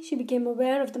company, she became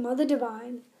aware of the Mother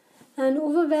Divine, and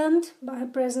overwhelmed by her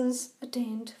presence,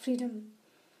 attained freedom.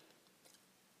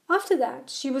 After that,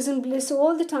 she was in bliss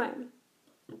all the time.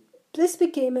 Bliss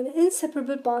became an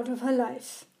inseparable part of her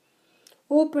life.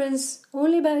 O Prince,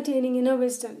 only by attaining inner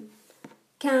wisdom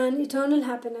can eternal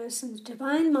happiness and the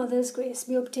Divine Mother's grace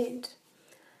be obtained.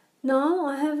 Now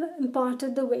I have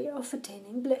imparted the way of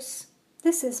attaining bliss.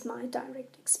 This is my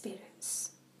direct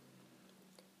experience.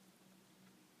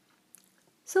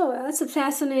 So that's a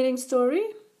fascinating story.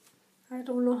 I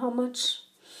don't know how much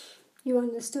you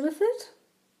understood of it.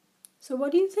 So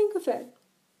what do you think of it?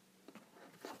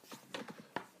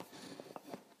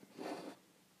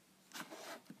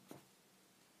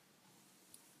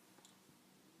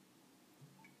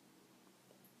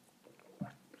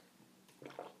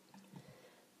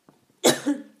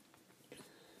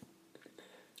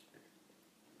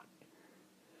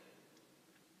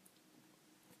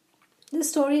 This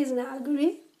story is an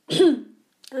allegory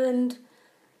and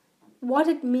what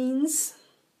it means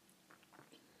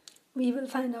we will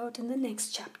find out in the next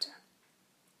chapter,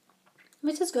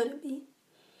 which is going to be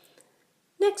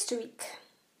next week.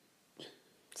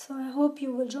 So I hope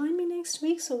you will join me next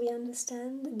week so we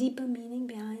understand the deeper meaning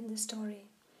behind the story.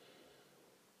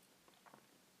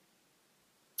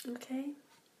 Okay?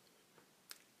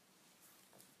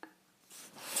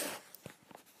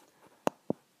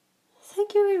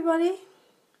 Thank you, everybody.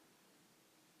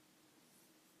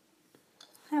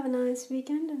 Have a nice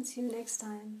weekend and see you next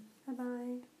time.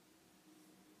 Bye-bye.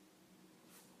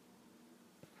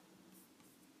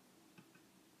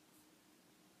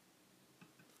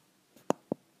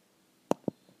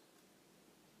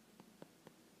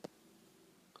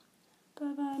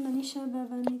 Bye-bye, Manisha. Bye,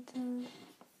 Vanita.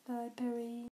 Bye,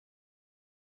 Perry.